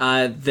cards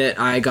that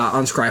I got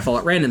on Scryfall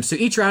at random. So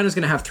each round is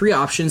going to have 3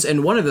 options,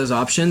 and one of those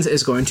options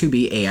is going to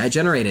be AI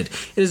generated.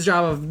 It is the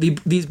job of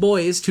these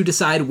boys to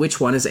decide which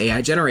one is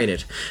AI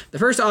generated. The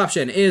first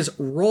option is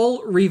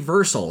Role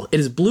Reversal. It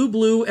is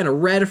blue, and a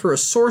red for a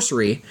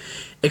sorcery.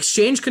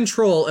 Exchange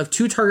control of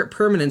 2 target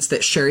permanents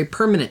that share a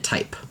permanent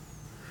type.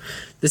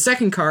 The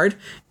second card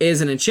is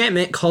an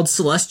enchantment called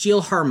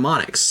Celestial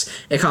Harmonics.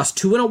 It costs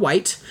 2 and a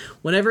white.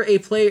 Whenever a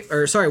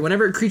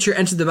creature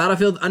enters the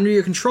battlefield under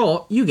your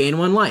control, you gain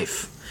 1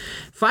 life.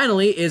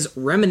 Finally is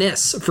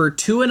Reminisce. For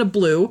 2 and a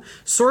blue,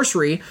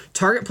 sorcery,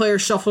 target player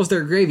shuffles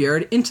their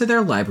graveyard into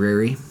their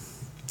library.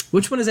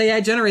 Which one is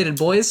AI generated,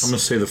 boys? I'm going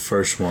to say the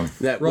first one.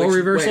 Role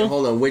Reversal? Wait,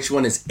 hold on. Which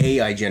one is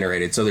AI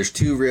generated? So there's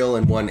 2 real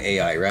and 1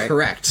 AI, right?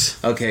 Correct.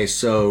 Okay,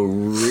 so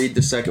read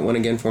the second one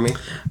again for me.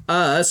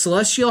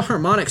 Celestial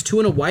Harmonics, 2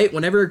 and a white.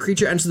 Whenever a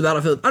creature enters the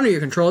battlefield under your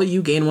control,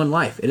 you gain 1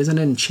 life. It is an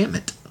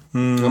enchantment.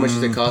 How much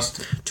does it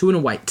cost? 2 and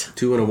a white.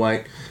 2 and a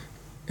white.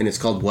 And it's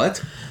called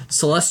what?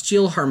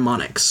 Celestial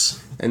Harmonics.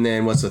 And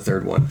then what's the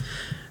third one?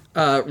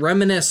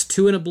 Reminisce,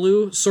 2 and a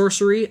blue,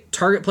 sorcery.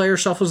 Target player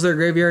shuffles their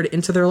graveyard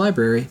into their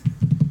library.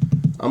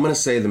 I'm going to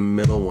say the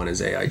middle one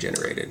is AI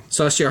generated.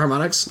 Celestial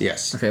Harmonics?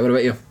 Yes. Okay, what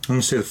about you? I'm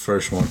going to say the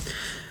first one.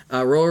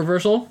 Role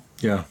Reversal?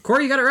 Yeah.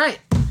 Corey, you got it right.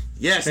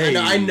 Yes, hey.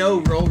 I know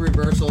Role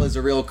Reversal is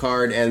a real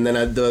card, and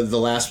then the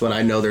last one,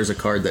 I know there's a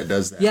card that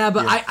does that. Yeah,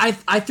 but yeah.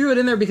 I threw it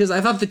in there because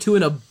I thought the 2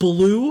 and a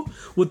blue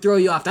would throw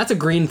you off. That's a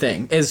green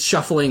thing, is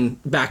shuffling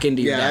back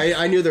into your deck.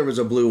 I knew there was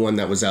a blue one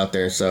that was out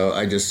there, so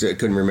I just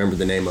couldn't remember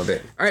the name of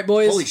it. All right,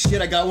 boys. Holy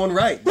shit, I got one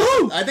right.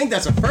 Woo! I think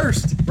that's a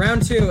first.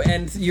 Round 2,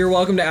 and you're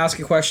welcome to ask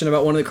a question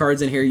about one of the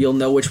cards in here. You'll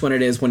know which one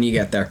it is when you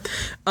get there.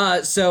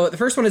 So the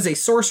first one is a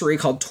sorcery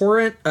called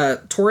Torrent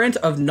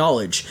of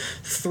Knowledge.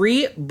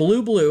 3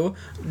 blue,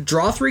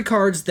 draw 3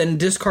 cards, then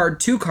discard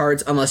 2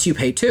 cards unless you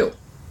pay 2.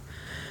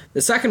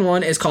 The second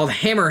one is called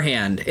Hammer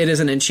Hand. It is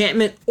an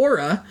enchantment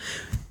aura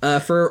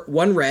for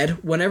 1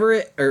 red. When it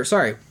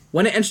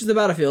enters the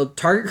battlefield,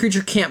 target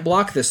creature can't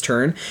block this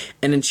turn.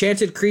 An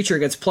enchanted creature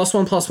gets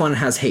 +1/+1 and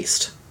has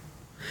haste.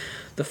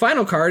 The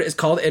final card is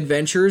called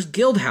Adventurer's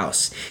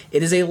Guildhouse.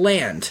 It is a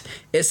land.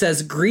 It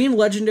says green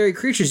legendary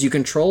creatures you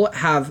control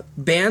have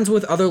bands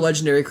with other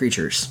legendary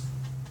creatures.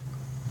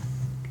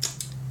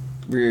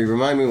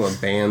 Remind me what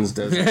bands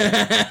does.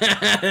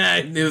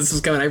 I knew this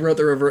was coming. I wrote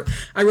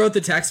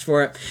the text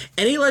for it.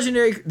 Any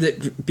legendary...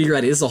 Be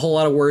ready. This is a whole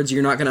lot of words.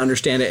 You're not going to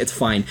understand it. It's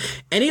fine.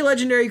 Any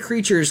legendary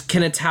creatures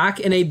can attack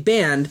in a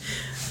band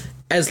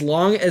as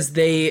long as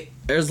they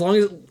as long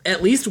as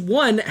at least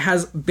one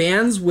has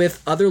bans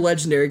with other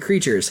legendary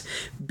creatures.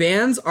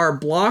 Bans are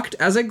blocked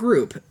as a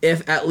group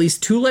if at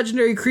least 2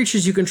 legendary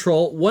creatures you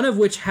control, one of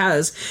which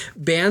has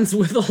bans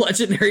with a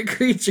legendary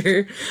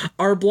creature,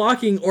 are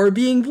blocking or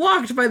being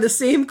blocked by the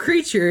same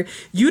creature.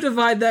 You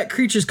divide that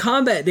creature's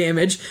combat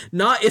damage,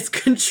 not its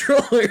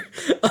controller,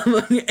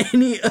 among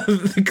any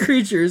of the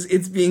creatures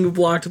it's being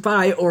blocked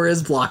by or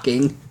is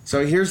blocking.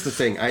 So here's the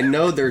thing. I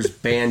know there's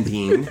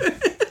banding,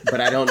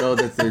 but I don't know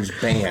that there's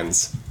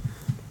bans.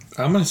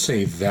 I'm going to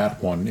say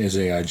that one is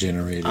AI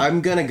generated.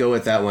 I'm going to go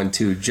with that one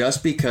too,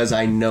 just because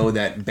I know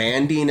that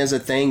banding is a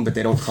thing, but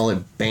they don't call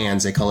it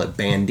bans, they call it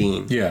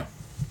banding. Yeah.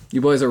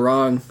 You boys are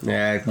wrong.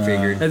 Yeah, I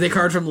figured. That's a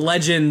card from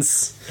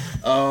Legends.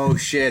 Oh,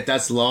 shit,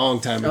 that's a long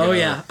time ago. Oh,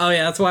 yeah,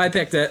 that's why I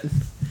picked it.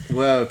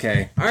 Well,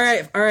 okay. All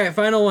right,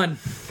 final one.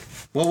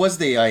 What was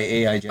the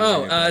AI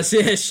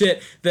generated?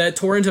 Shit. The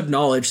Torrent of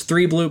Knowledge.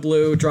 3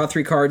 blue, draw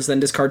 3 cards, then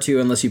discard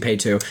 2 unless you pay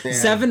 2. Yeah.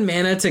 7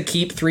 mana to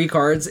keep 3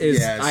 cards is...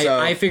 Yeah,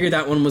 I figured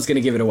that one was going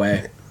to give it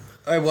away.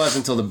 It was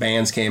until the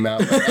bans came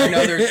out. I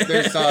know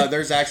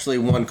there's actually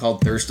one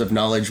called Thirst of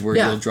Knowledge where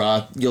you'll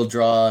draw...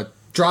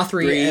 Draw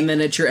 3 and then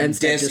it's your end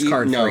step,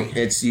 discard 3. No,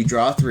 it's you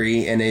draw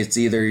 3 and it's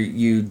either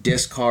you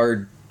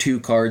discard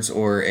 2 cards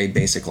or a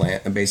basic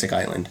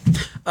island.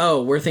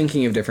 Oh, we're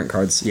thinking of different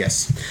cards.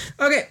 Yes.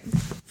 Okay,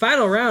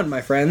 final round,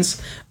 my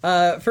friends.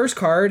 First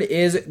card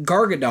is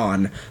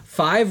Gargadon.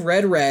 5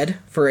 red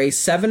for a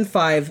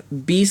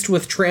 7/5 beast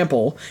with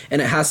trample,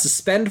 and it has to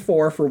spend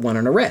 4 for 1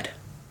 and a red.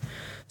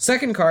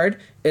 Second card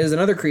is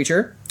another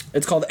creature.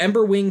 It's called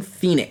Emberwing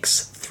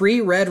Phoenix. 3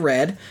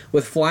 red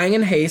with flying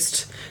and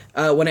haste.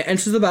 When it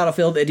enters the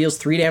battlefield, it deals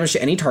 3 damage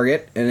to any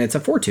target, and it's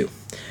a 4/2.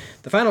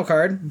 The final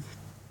card...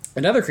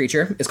 Another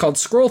creature is called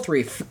Scroll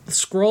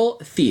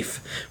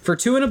Thief. For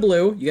 2 and a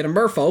blue, you get a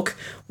merfolk.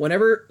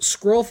 Whenever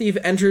Scroll Thief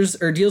enters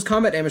or deals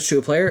combat damage to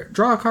a player,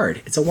 draw a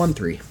card. It's a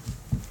 1/3.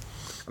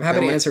 I'm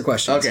happy to answer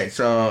questions. Okay,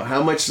 so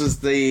how much does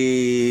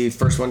the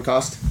first one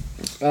cost?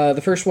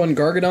 The first one,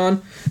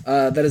 Gargadon,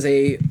 that is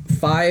a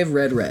 5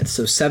 red.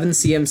 So 7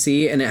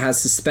 CMC, and it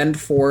has to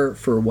spend 4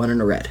 for 1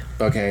 and a red.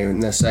 Okay,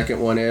 and the second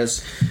one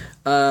is...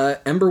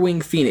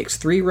 Emberwing Phoenix.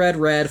 3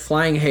 red,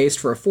 flying haste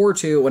for a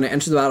 4/2. When it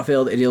enters the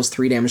battlefield, it deals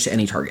 3 damage to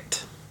any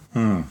target.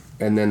 And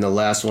then the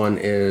last one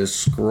is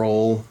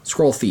Scroll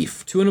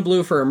Thief. 2 and a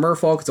blue for a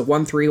merfolk. It's a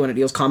 1/3. When it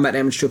deals combat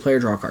damage to a player,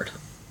 draw a card.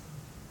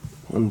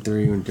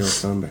 1/3 when it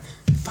deals combat.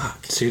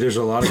 Fuck. See, there's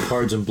a lot of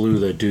cards in blue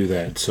that do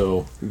that,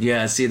 so...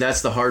 Yeah, see,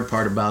 that's the hard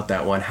part about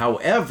that one.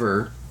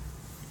 However,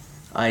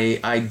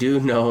 I do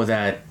know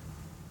that...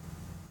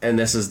 And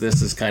this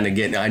is kind of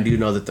getting... I do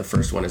know that the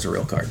first one is a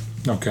real card.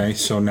 Okay,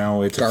 so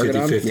now it's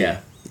Gargadon? A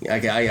 50-50.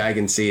 Yeah, I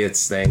can see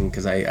its thing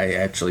because I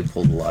actually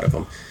pulled a lot of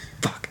them.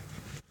 Fuck.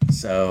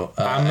 So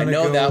I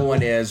know that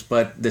one is,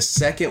 but the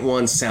second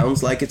one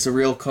sounds like it's a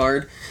real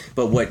card.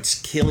 But what's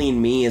killing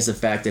me is the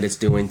fact that it's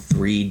doing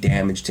 3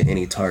 damage to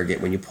any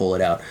target when you pull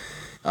it out.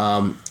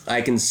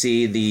 I can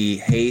see the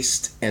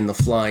haste and the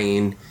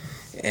flying...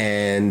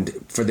 And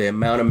for the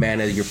amount of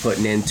mana that you're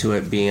putting into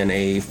it being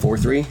a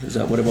 4/3, is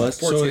that what it was?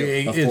 So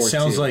it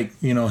sounds like,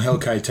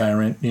 Hellkite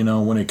Tyrant,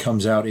 when it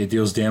comes out, it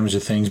deals damage to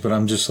things, but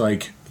I'm just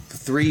like...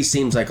 3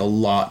 seems like a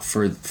lot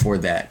for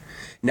that.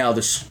 Now,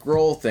 the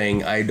scroll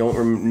thing, I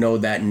don't know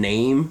that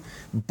name,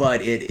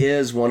 but it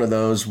is one of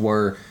those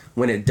where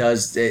when it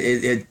does,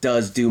 it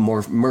does do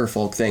more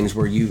merfolk things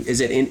where you...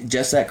 Is it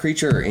just that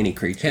creature or any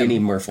creature? Any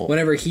merfolk?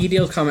 Whenever he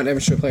deals combat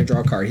damage to a player, draw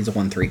a card. He's a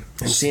 1/3.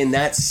 I'm seeing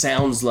that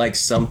sounds like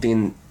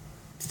something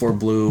for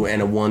blue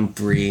and a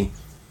 1/3.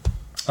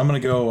 I'm gonna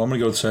go with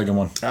the second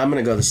one. I'm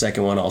gonna go the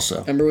second one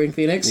also. Emberwing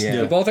Phoenix?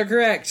 Yeah. You both are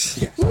correct.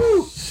 Yeah.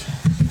 Woo!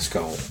 Let's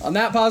go. On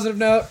that positive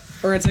note,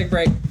 we're gonna take a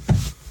break.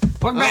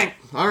 We're back.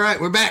 All right,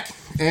 we're back.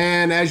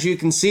 And as you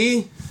can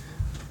see,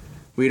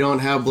 we don't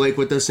have Blake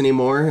with us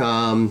anymore.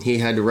 He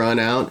had to run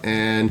out,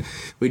 and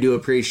we do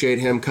appreciate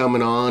him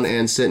coming on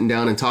and sitting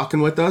down and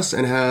talking with us,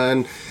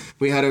 and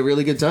we had a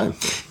really good time.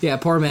 Yeah,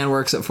 poor man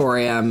works at 4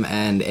 a.m.,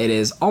 and it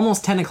is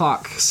almost 10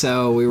 o'clock,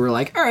 so we were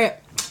like, all right,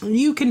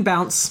 you can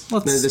bounce.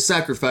 The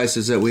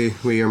sacrifices that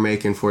we are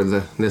making for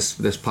this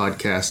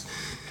podcast.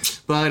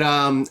 But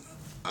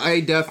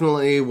I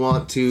definitely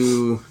want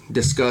to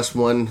discuss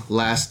one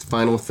last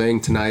final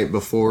thing tonight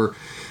before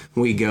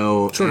we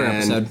go. Shorter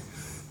episode.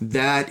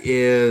 That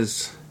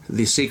is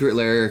the Secret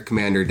Lair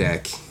Commander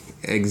deck.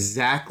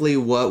 Exactly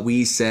what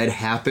we said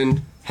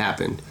happened.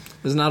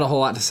 There's not a whole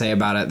lot to say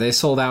about it. They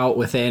sold out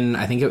within,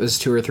 I think it was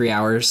 2 or 3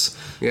 hours.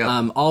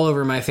 Yeah. All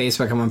over my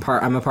Facebook.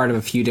 I'm a part of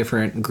a few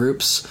different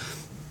groups,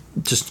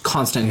 just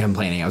constantly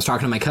complaining. I was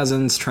talking to my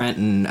cousins, Trent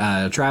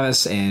and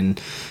Travis in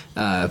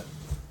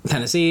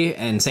Tennessee,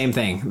 and same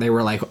thing. They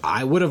were like,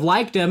 I would have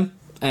liked him.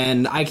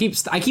 And I keep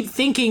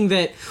thinking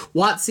that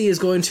WotC is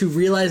going to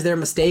realize their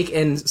mistake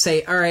and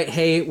say, all right,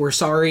 hey, we're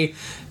sorry.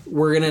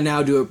 We're going to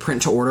now do a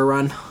print-to-order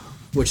run,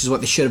 which is what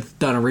they should have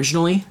done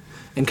originally.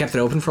 And kept it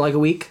open for like a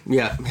week?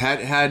 Yeah,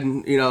 had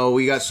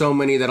we got so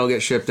many that'll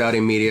get shipped out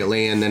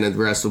immediately, and then the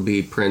rest will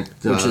be print.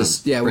 Which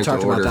is we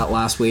talked about that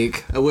last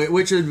week.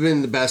 Which has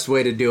been the best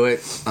way to do it.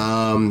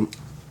 I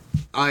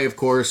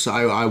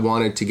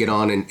wanted to get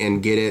on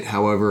and get it.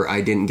 However,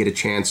 I didn't get a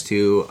chance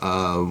to.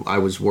 I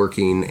was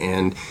working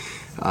and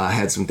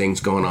had some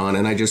things going on,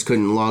 and I just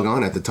couldn't log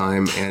on at the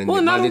time. And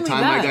by the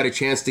time I got a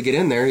chance to get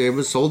in there, it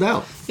was sold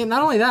out. Yeah,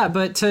 not only that,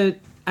 but at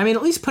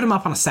least put them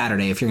up on a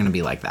Saturday if you're going to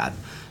be like that.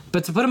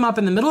 But to put them up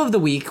in the middle of the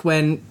week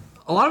when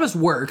a lot of us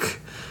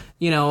work,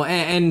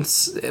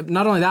 and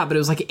not only that, but it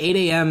was like 8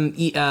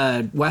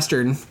 a.m.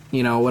 Western,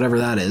 whatever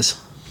that is.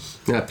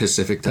 Yeah,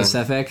 Pacific time.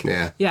 Pacific.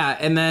 Yeah. Yeah,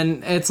 and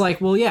then it's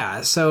like, well,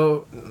 yeah,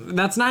 so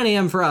that's 9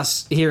 a.m. for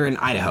us here in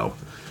Idaho.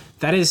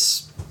 That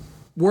is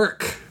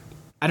work.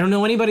 I don't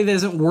know anybody that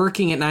isn't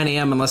working at 9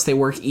 a.m. unless they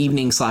work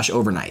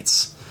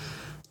evening/overnights.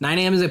 9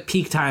 a.m. is a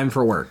peak time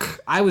for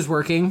work. I was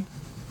working.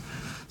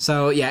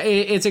 So, yeah,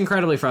 it's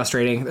incredibly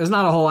frustrating. There's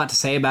not a whole lot to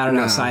say about it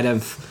outside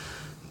of,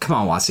 come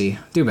on, Watsy,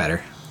 do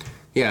better.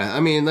 Yeah,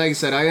 like I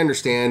said, I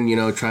understand,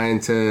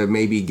 trying to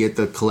maybe get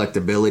the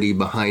collectability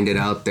behind it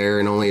out there,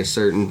 and only a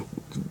certain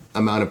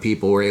amount of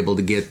people were able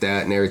to get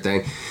that and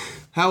everything.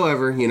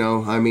 However,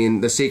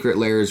 the secret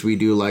layers, we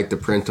do like the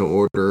print to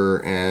order,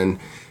 and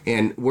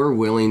we're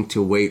willing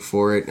to wait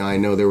for it. I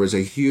know there was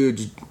a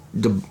huge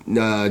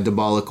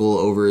debacle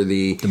over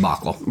the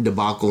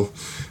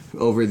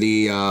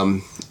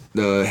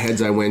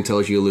heads I win,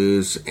 tails you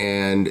lose,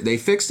 and they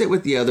fixed it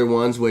with the other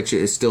ones, which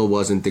it still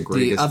wasn't the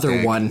greatest deck.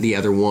 The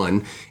other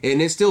one.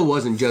 And it still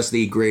wasn't just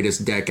the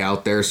greatest deck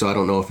out there, so I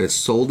don't know if it's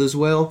sold as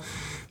well.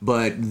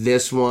 But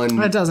this one...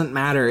 It doesn't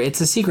matter.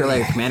 It's a secret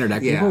layer commander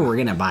deck. Yeah. People were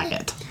going to buy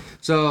it.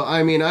 So,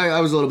 I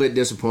was a little bit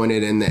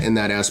disappointed in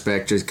that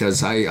aspect, just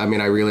because I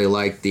really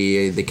liked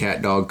the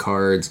cat dog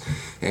cards,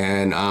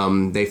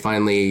 and they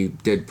finally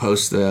did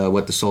post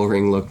what the Soul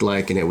Ring looked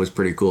like, and it was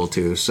pretty cool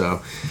too.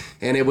 So,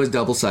 and it was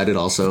double-sided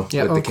also, with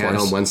the cat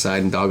on one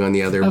side and dog on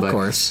the other. Of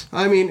course.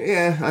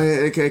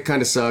 It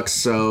kind of sucks.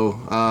 So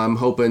I'm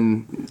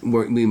hoping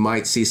we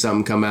might see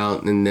something come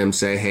out and them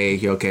say, hey,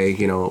 okay,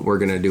 we're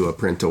gonna do a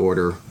print to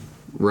order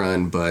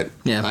run, but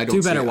I don't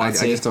do better, I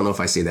Watsy. just don't know if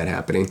I see that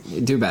happening.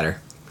 Do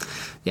better.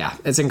 Yeah,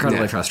 it's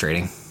incredibly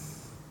frustrating.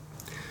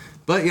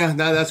 But yeah,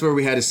 that's where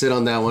we had to sit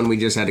on that one. We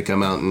just had to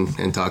come out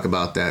and talk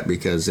about that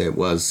because it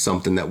was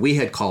something that we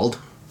had called,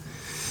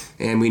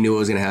 and we knew it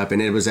was going to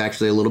happen. It was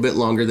actually a little bit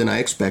longer than I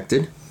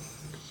expected.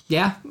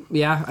 Yeah.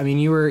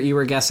 You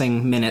were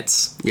guessing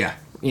minutes. Yeah.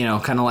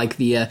 Kind of like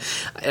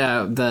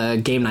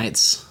the game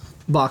nights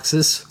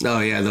boxes. Oh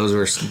yeah, those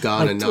were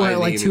gone and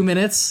like 2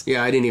 minutes.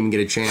 Yeah, I didn't even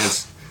get a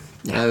chance.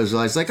 Yeah. I was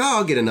like,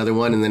 I'll get another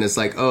one, and then it's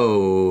like,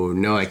 oh,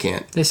 no, I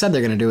can't. They said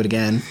they're going to do it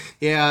again.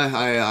 Yeah,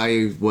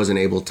 I wasn't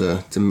able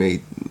to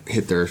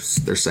hit their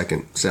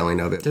second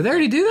selling of it. Did they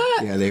already do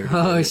that? Yeah, they.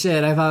 Oh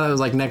shit! I thought it was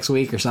like next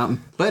week or something.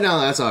 But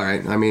no, that's all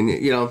right.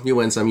 You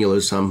win some, you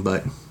lose some,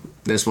 but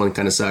this one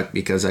kind of sucked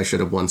because I should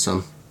have won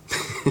some.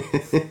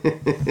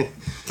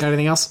 Got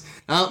anything else?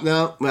 Oh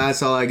no,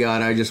 that's all I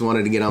got. I just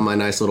wanted to get on my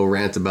nice little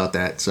rant about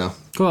that. So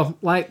cool.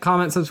 Like,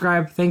 comment,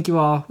 subscribe. Thank you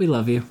all. We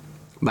love you.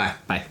 Bye.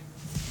 Bye.